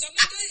Bible verse. I'm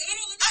not going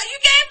to... Oh,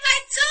 you gave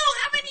like 2.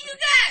 How many you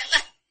got?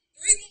 Like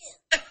 3 more.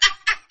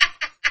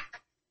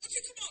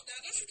 Come on now.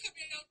 Don't you cut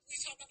me out when we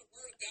talk about the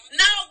word of God?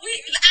 No,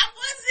 I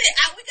wasn't.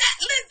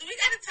 Listen, we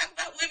got to talk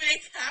about women in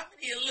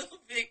comedy a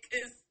little bit,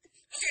 because...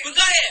 Okay, but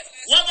go ahead.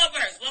 One more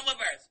verse.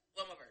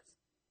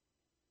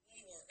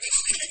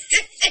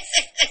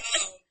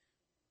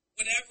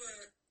 Whenever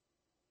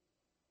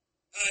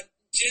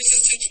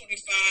Genesis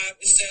 2:25,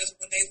 it says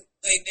when they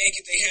lay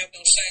naked, they have no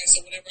shame.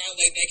 So whenever I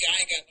lay naked,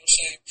 I ain't got no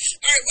shame.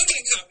 All right, women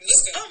in comedy,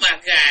 let's go. Oh my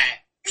God.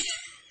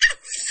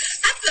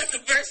 I thought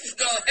the verse was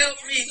going to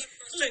help me.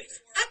 Look.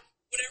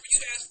 Whatever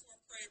you ask for and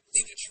pray,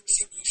 believe that you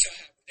receive, you shall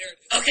have it. There it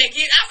is. Okay,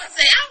 I'm going to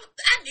say,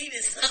 I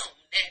needed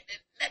something.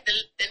 That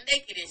the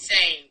naked is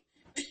shame.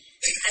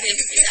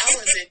 I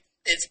wasn't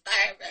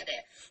inspired by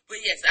that. But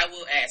yes, I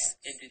will ask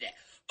and do that.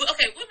 But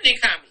okay, women in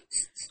comedy.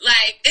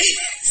 Like,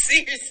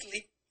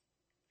 seriously.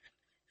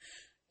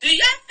 Do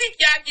y'all think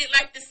y'all get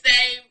like the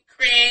same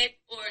cred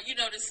or,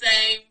 the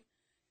same,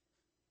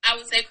 I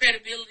would say,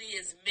 credibility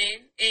as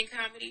men in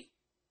comedy?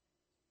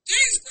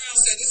 James Brown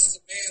said this is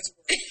a man's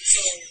world.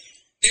 So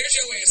there's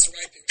your answer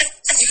right there.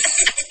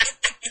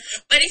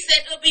 But he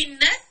said there'll be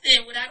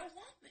nothing without a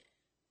woman.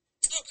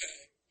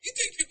 Okay. You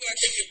think people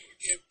actually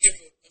give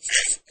a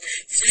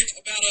freak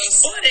about us?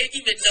 Or they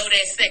even know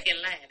that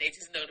second line. They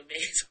just know the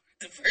man's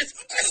the first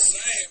part. I'm just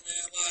saying,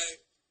 man.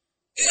 Like,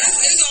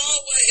 it's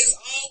always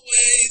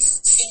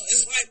so.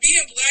 It's like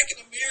being black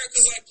in America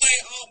is like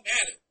playing all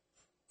Madden.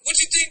 What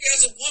you think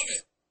as a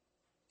woman?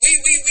 We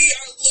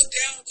are looked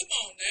down. Come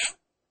on now.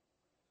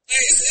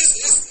 Like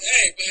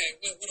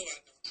what do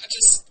I know?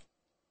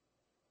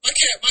 My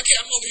cat.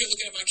 I'm over here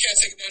looking at my cat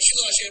taking down. She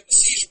looks like she having a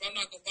seizure, but I'm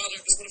not gonna bother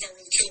her because what if I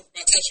really kill her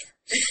by touching her?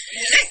 I'm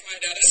gonna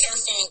find out. That's her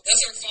fault.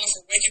 That's her fault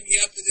for waking me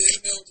up in the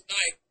middle of the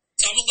night.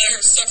 So I'm gonna let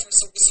her suffer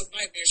with some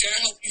nightmares. Yeah,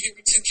 I hope you hear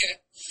me too, cat.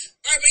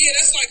 All right, but yeah,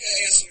 that's like an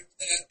answer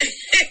to that.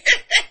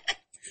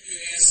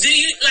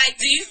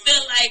 Do you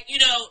feel like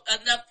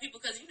enough people?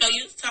 Because you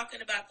was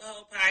talking about the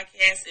whole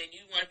podcast and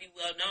you want to be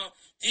well known.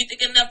 Do you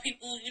think enough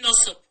people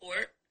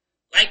support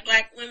like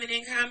black women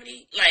in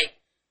comedy, like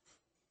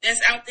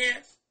that's out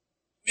there?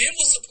 Men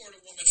will support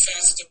a woman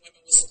faster than women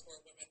will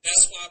support women.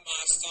 That's why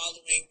my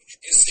following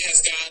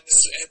has gotten as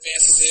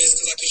advanced as it is,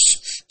 because I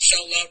just show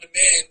love to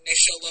men, and they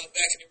show love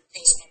back, and they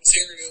repost my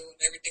material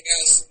and everything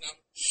else, and I'm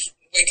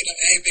waking up,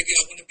 hey, baby,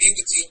 I want to be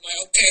with you. I'm like,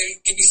 okay,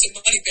 give me some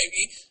money,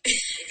 baby.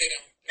 But they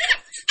don't.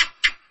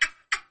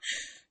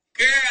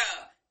 Girl,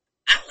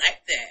 I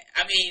like that.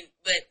 I mean,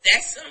 but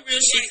that's some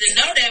real shit to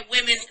know that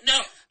women,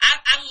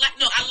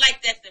 I like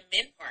that the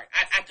men part.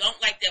 I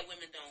don't like that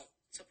women don't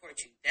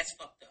support you. That's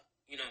fucked up.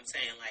 You know what I'm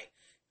saying? Like,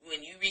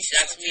 when you reached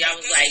out to me, I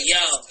was like, yo.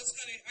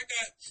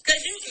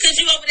 Because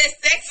you over there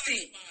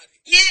sexy.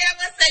 Yeah, I'm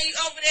going to say you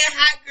over there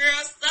hot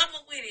girl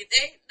summer with it.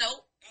 This is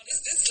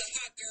a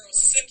hot girl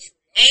century.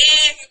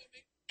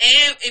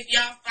 And if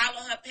y'all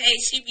follow her page,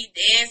 she be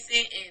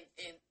dancing and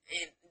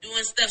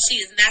doing stuff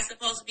she is not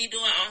supposed to be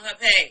doing on her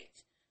page.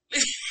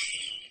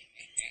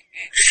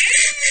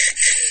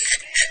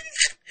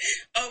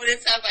 Over there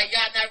talking about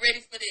y'all not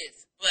ready for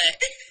this. But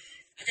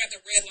I got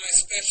the red light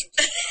special.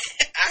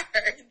 I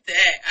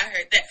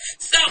heard that.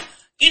 So,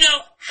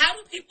 how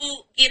do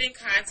people get in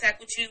contact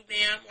with you,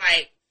 ma'am?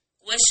 Like,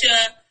 what's your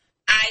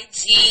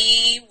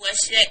IG?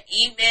 What's your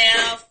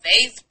email?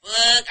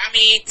 Facebook? I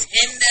mean,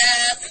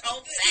 Tinder,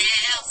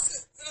 profile?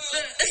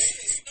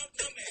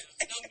 No,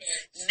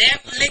 ma'am.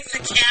 Netflix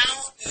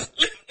account?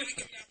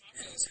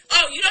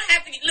 Oh, you don't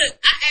have to. Look,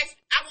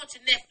 I want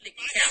your Netflix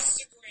account.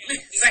 My Instagram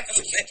is the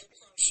Kendra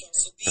Crump Show.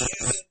 So D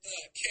as in the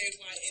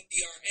KYNDRA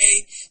CRUMP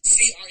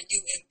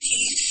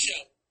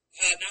show.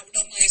 Not with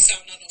no money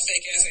sound, not no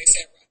fake ass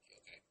ASAP Rocky,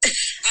 okay?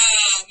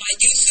 My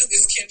YouTube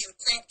is Kendra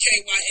Crump,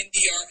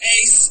 KYNDRA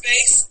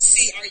space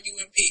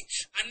CRUMP.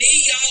 I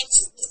need y'all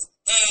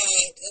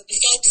the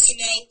folks to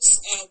know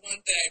one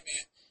thing,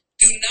 man.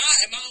 Do not,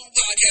 in my own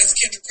podcast,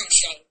 Kendra Crump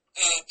Show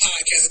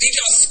podcast, I need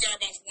y'all to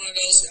subscribe off one of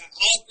those.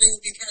 All 3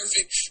 would be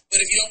perfect,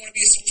 but if you don't want to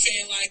be a super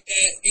fan like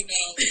that,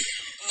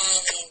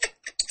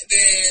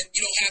 then you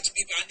don't have to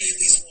be, but I need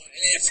at least one.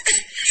 And if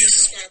you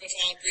subscribe off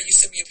all 3, you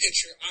send me a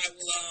picture, I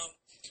will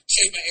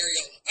show you my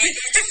areola. All right,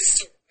 back to the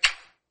story.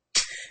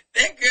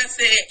 That girl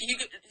said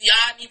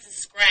y'all need to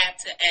subscribe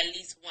to at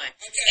least one.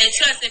 Okay, and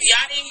trust, if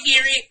y'all didn't hear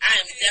it, I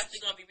am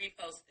definitely going to be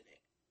reposting it.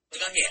 But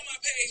go ahead. On my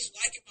page,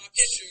 liking my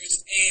pictures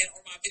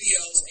or my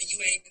videos, and you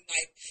ain't even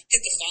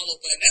hit the follow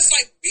button. That's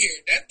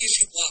weird. That gets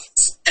you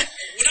blocked.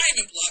 When I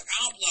even block, I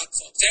don't block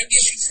folks. That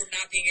gets you from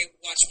not being able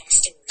to watch my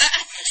stories.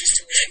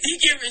 You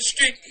get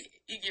restricted.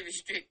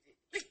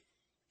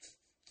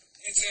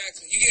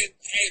 Exactly. You get,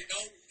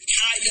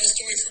 hide your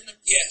story from them?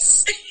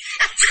 Yes.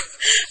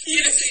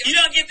 You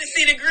don't get to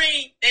see the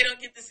green. They don't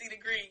get to see the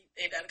green.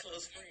 They not a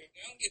close friend.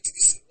 They don't get to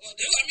see. Well,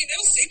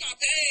 they'll see my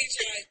page.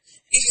 Like,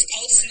 he just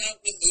posting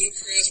up with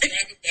Ludacris,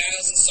 rapping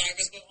battles and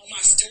ciphers, but on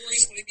my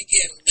stories when it be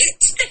getting lit,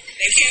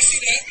 they can't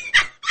see that.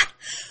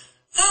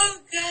 Oh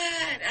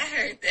God, I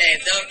heard that.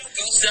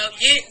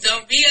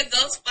 Don't be a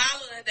ghost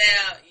follower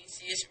now. You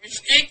see, it's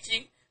restrict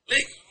you. I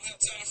don't have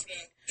time for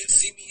that. Didn't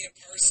see me in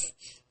person.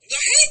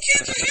 Like, hey,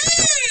 Kendra,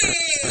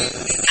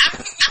 hey! I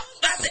was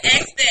about to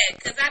ask that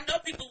because I know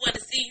people want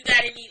to see. You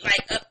got any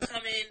like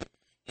upcoming,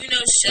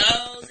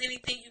 shows?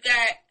 Anything you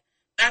got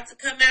about to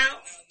come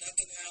out? No,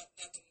 nothing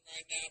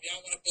right now. If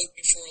y'all want to book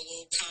me for a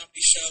little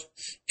comedy show,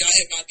 y'all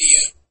hit my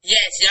DM.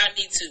 Yes, y'all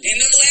need to. In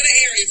the Atlanta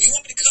area, if you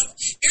want me to come,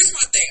 here's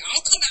my thing.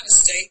 I'll come out of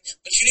state,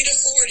 but you need to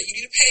afford it. You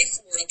need to pay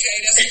for it, okay?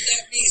 That's what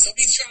that means. Don't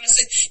be trying to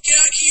say, can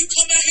you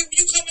come out here when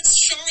you come into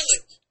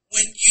Charlotte?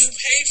 When you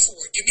paid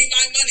for it. Give me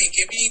my money.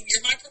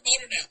 You're my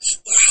promoter now.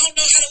 Well, I don't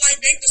know how to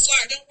make the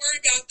flyer. Don't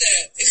worry about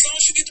that. As long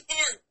as you get the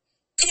part.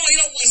 Come on, you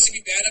don't want to see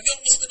me bad. If you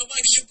don't want to spend no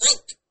money because you're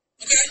broke.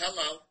 Okay?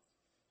 Hello.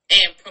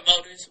 And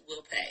promoters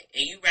will pay.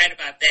 And you right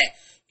about that.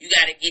 You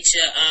got to get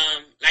your,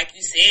 like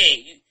you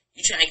said,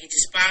 you try to get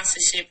your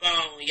sponsorship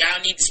on.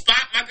 Y'all need to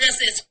my girl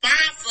said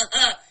sponsor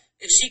her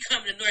if she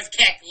come to North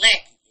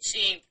Kakalaki.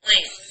 She ain't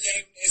playing.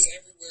 It's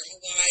everywhere.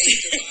 Hawaii,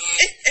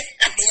 Dubai,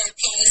 North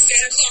Pole,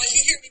 Santa Claus.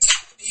 You hear me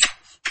talking to you.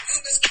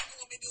 That's what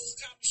you want me to do is a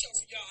comedy show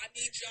for y'all. I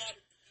need y'all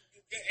to,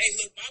 hey,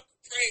 look, my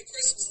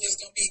Christmas list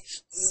gonna be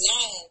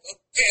long.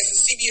 Okay, it's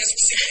a CBS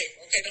receipt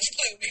paper. Okay, don't you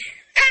play with me.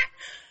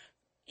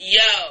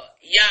 Y'all,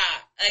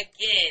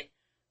 again,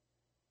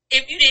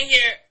 if you didn't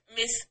hear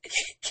Miss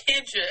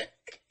Kendra,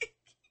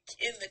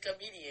 Ken the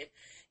comedian,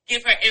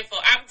 give her info,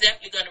 I'm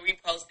definitely going to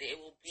repost it. It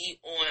will be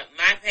on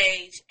my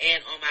page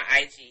and on my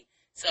IG.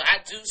 So I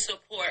do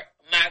support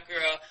my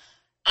girl.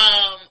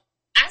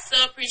 I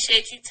so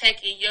appreciate you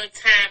taking your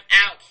time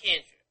out,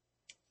 Kendra,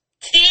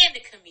 Ken the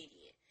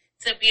comedian,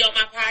 to be on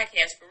my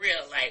podcast for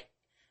real. Like,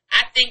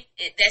 I think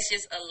that's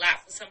just a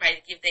lot for somebody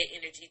to give their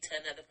energy to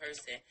another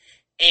person.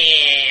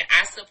 And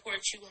I support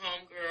you,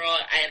 homegirl,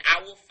 and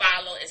I will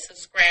follow and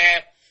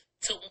subscribe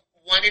to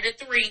one of the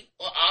three,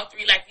 or all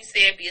three, like you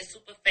said, be a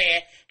super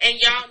fan. And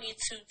y'all need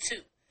to,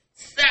 too.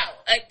 So,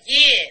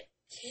 again,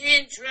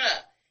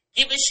 Kendra,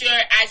 give us your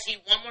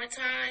IG one more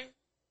time.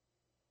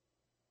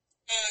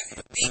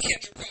 The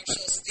Kendra Crump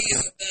Show. D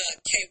is in the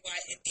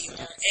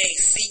KYNDRA,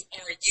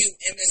 CRU,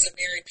 M is in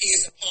Mary, P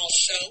is in Paul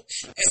Show,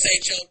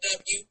 SHOW.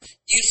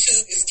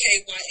 YouTube is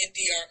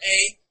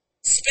KYNDRA.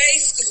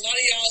 Space, because a lot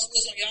of y'all's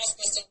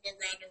supposed to go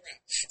round and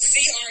round.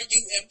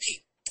 CRUMP.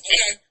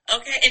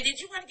 Okay. And did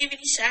you want to give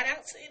any shout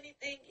outs to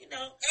anything,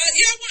 Yeah, I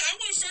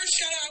want to first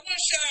shout out. I want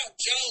to shout out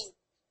Joe.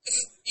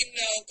 Because,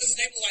 because his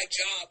name is like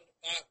Job in the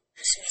Bible.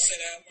 I just want to say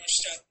that. I want to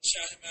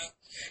shout him out.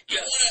 Yeah.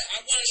 I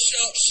want to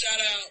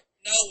shout out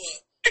Noah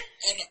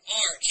on the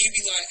ark. He'd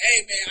be like, hey,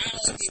 man, I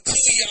only need 2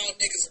 of y'all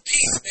niggas a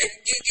piece, man.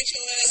 Get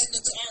your ass in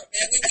the ark,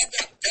 man. We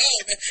about to go,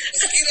 man.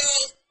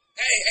 Mosquitoes.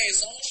 Hey, as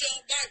long as you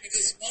don't bite,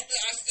 because the moment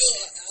I feel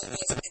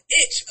an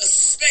itch, a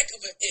speck of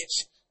an itch,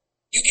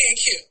 you getting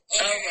killed.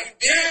 Okay? Oh, my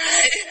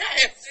God.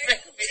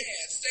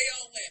 Stay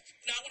on land.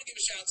 I want to give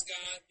a shout out to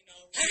God.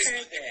 He is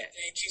my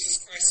everything. Jesus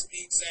Christ, to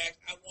be exact.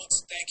 I want to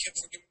thank him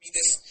for giving me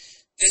this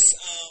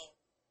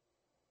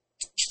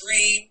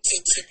dream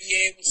to be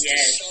able to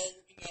show,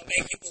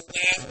 make people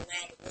laugh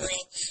around the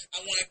world.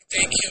 I want to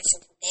thank him for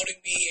promoting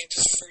me and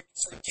just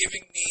for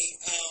giving me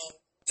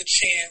the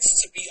chance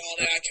to be all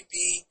that I can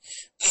be,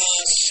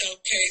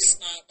 showcase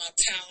my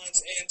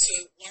talents, and to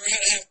learn how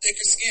to have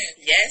thicker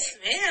skin. Yes,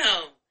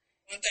 ma'am.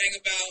 One thing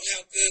about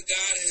how good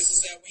God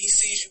is that when he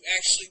sees you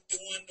actually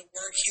doing the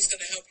work, he's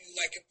going to help you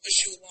and push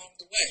you along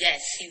the way.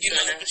 Yes, he's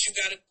gonna. But you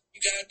gotta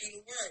do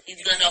the work. He's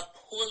gonna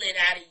pull it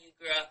out of you,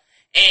 girl.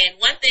 And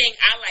one thing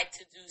I like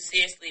to do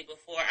seriously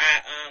before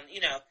I,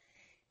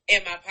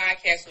 in my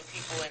podcast with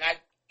people, and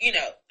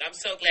I'm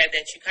so glad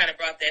that you kind of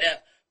brought that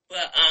up.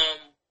 But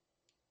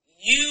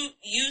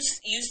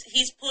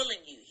he's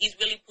pulling you. He's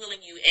really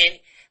pulling you, and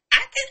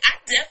I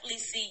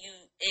definitely see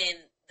you in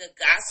the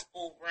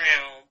gospel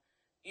realm.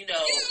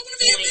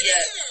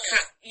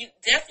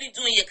 Definitely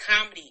doing your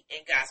comedy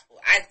and gospel.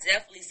 I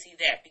definitely see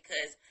that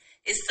because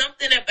it's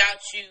something about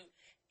you.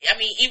 I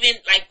mean, even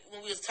like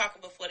when we was talking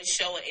before the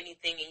show or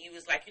anything, and you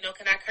was like, can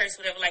I curse,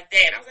 whatever, like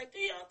that. And I was like, do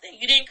your own thing.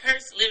 You didn't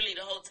curse literally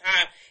the whole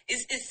time.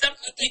 It's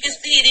something you can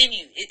see it in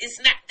you.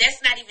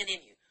 That's not even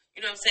in you.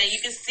 You know what I'm saying? You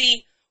can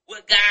see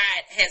what God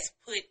has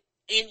put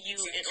in you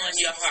and on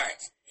your heart.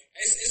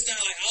 It's not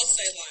like I'll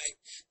say like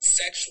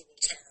sexual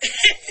terms.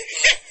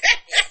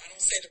 I don't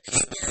say the P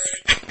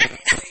word. I don't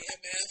say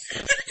MF.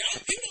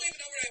 People don't even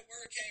know where that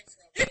word came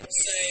from. I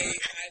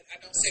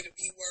don't say the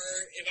B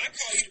word. If I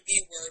call you the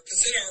B word,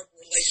 consider our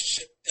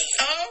relationship done.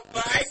 Oh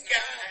my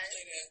God!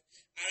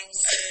 I don't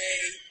say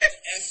the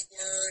F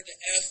word,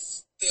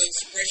 the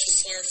racial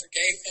slur for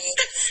gay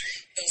folks.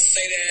 Don't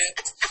say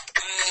that.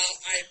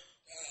 I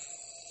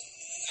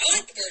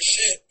like the word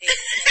shit, but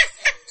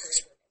it's not a curse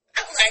word.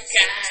 Oh my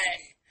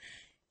God!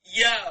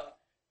 Yo,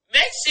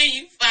 make sure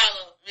you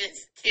follow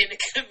Miss Ken the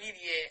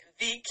comedian,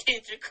 the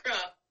Kendra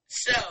Crump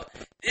Show.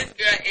 This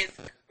girl is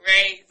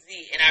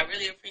crazy, and I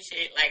really appreciate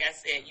appreciate, like I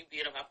said, you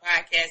being on my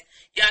podcast.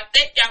 Y'all,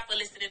 thank y'all for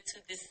listening to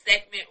this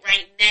segment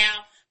right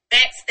now.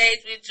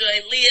 Backstage with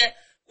Joy Leah.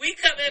 We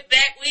coming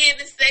back. We in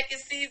the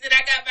second season. I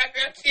got my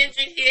girl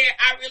Kendra here.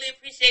 I really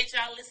appreciate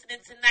y'all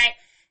listening tonight.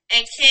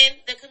 And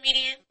Ken, the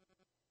comedian,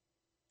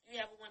 you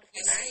have a wonderful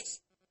night.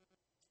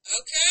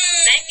 Okay.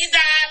 Thank you,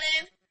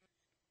 darling.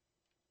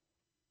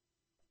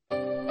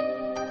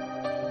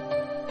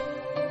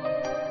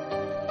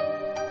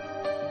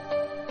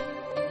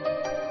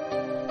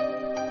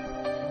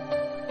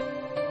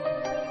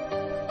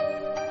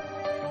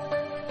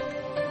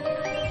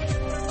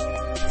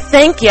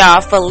 Thank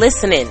y'all for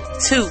listening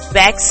to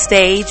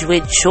Backstage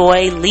with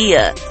Joy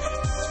Leah.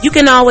 You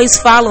can always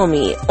follow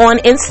me on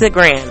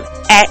Instagram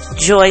at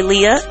Joy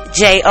Leah,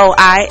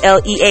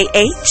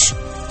 JOILEAH.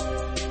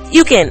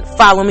 You can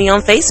follow me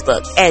on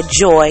Facebook at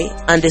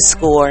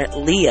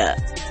Joy_Leah.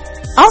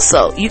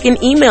 Also, you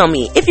can email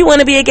me if you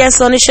want to be a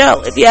guest on the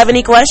show, if you have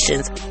any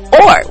questions,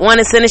 or want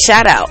to send a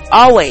shout out.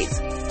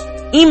 Always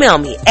email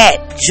me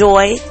at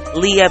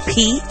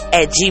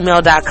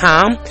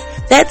joyleahp@gmail.com.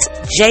 That's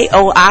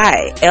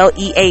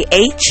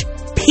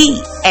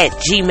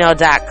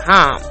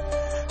JOILEAHP@gmail.com.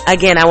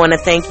 Again, I want to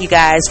thank you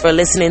guys for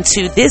listening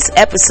to this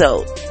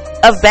episode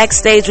of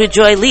Backstage with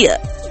Joy Leah.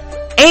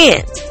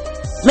 And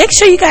make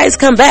sure you guys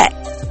come back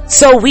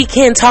so we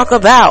can talk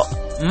about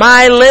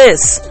my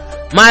list.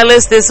 My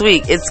list this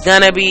week. It's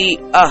gonna be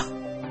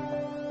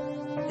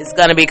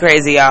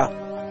crazy, y'all.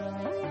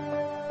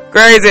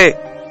 Crazy.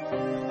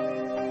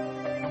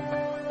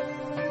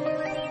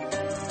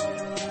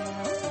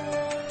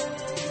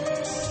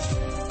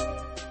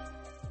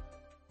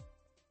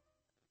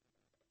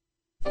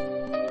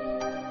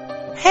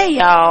 Hey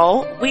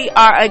y'all, we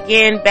are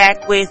again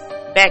back with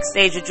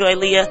Backstage with Joy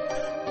Leah.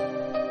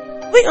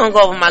 We're gonna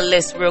go over my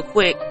list real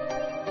quick.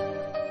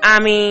 I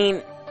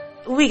mean,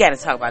 we gotta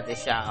talk about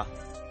this, y'all.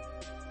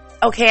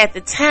 Okay, at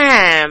the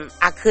time,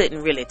 I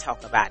couldn't really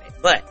talk about it,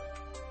 but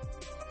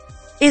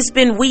it's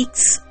been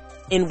weeks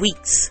and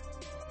weeks,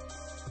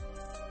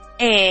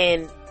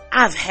 and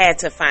I've had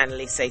to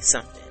finally say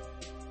something.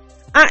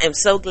 I am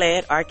so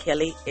glad R.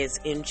 Kelly is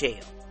in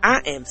jail.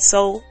 I am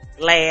so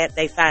glad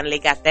they finally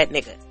got that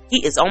nigga.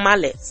 He is on my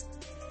list.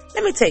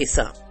 Let me tell you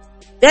something.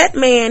 That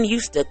man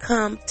used to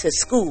come to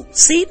school,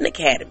 Seton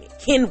Academy,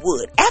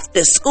 Kenwood,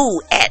 after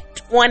school at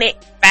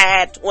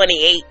 25,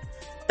 28,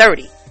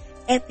 30.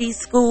 At these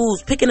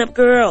schools, picking up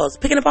girls,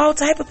 picking up all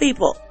type of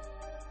people.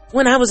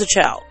 When I was a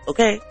child,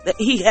 okay?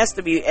 He has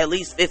to be at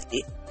least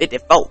 50,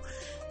 54.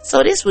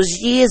 So this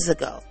was years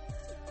ago.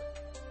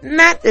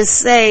 Not to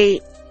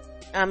say,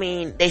 I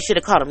mean, they should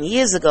have caught him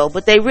years ago,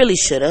 but they really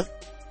should have.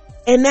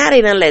 And now they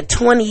done let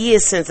 20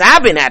 years since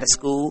I've been out of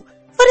school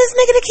for this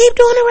nigga to keep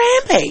doing a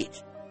rampage.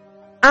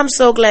 I'm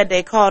so glad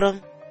they caught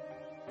him.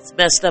 It's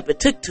messed up. It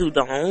took too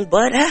long,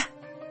 but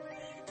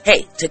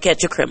hey, to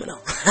catch a criminal.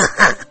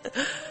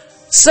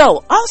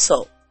 So,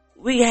 also,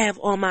 we have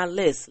on my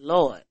list,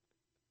 Lord,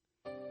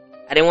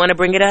 I didn't want to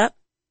bring it up,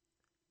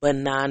 but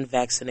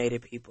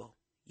non-vaccinated people.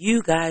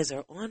 You guys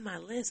are on my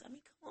list. I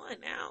mean, come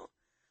on now.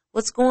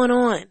 What's going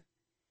on?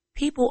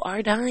 People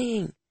are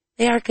dying.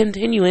 They are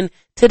continuing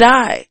to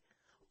die.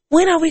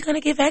 When are we going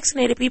to get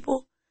vaccinated,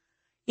 people?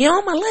 You're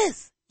on my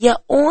list. You're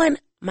on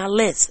my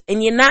list.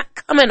 And you're not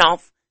coming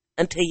off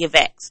until you're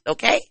vaxxed,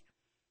 okay?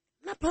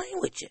 I'm not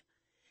playing with you.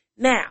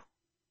 Now,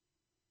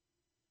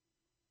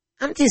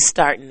 I'm just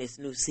starting this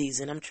new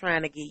season. I'm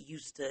trying to get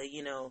used to,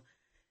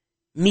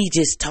 me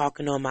just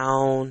talking on my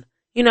own.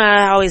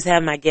 I always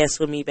have my guests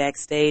with me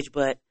backstage,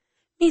 but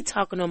me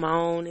talking on my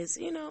own is,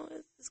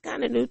 it's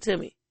kind of new to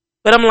me.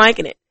 But I'm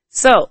liking it.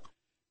 So,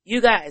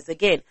 you guys,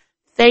 again,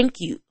 thank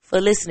you for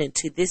listening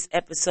to this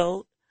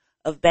episode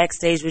of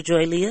Backstage with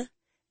Joy Leah.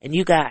 And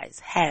you guys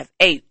have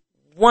a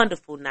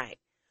wonderful night.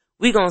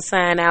 We're going to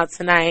sign out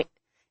tonight.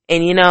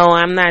 And,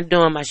 I'm not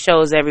doing my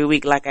shows every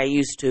week like I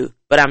used to,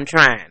 but I'm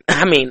trying.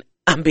 I mean,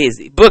 I'm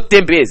busy, booked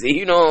and busy.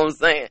 You know what I'm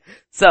saying?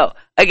 So,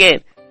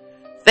 again,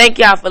 thank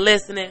y'all for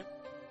listening.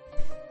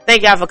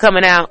 Thank y'all for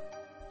coming out.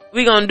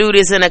 We're going to do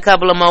this in a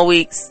couple of more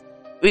weeks.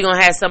 We're going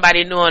to have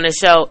somebody new on the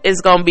show.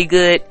 It's going to be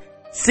good.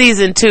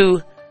 Season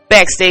 2,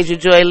 Backstage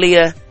with Joy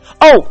Leah.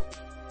 Oh,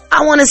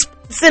 I want to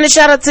send a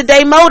shout out to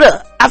Day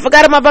Motor. I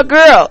forgot about my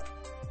girl.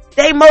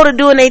 Day Motor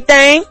doing their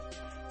thing.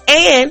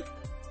 And,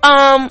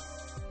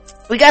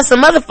 we got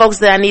some other folks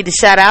that I need to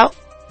shout out.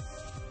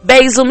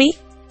 Basil Me.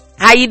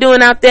 How you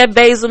doing out there,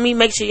 Basil Me?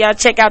 Make sure y'all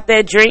check out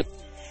that drink.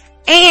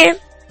 And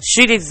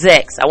Street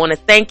Execs. I want to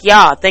thank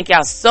y'all. Thank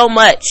y'all so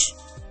much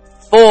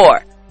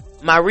for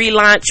my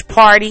relaunch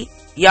party.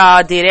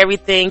 Y'all did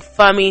everything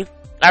for me.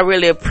 I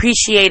really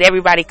appreciate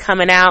everybody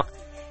coming out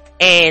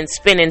and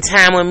spending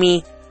time with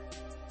me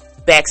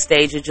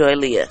backstage with Joy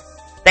Leah.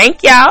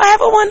 Thank y'all.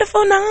 Have a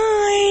wonderful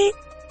night.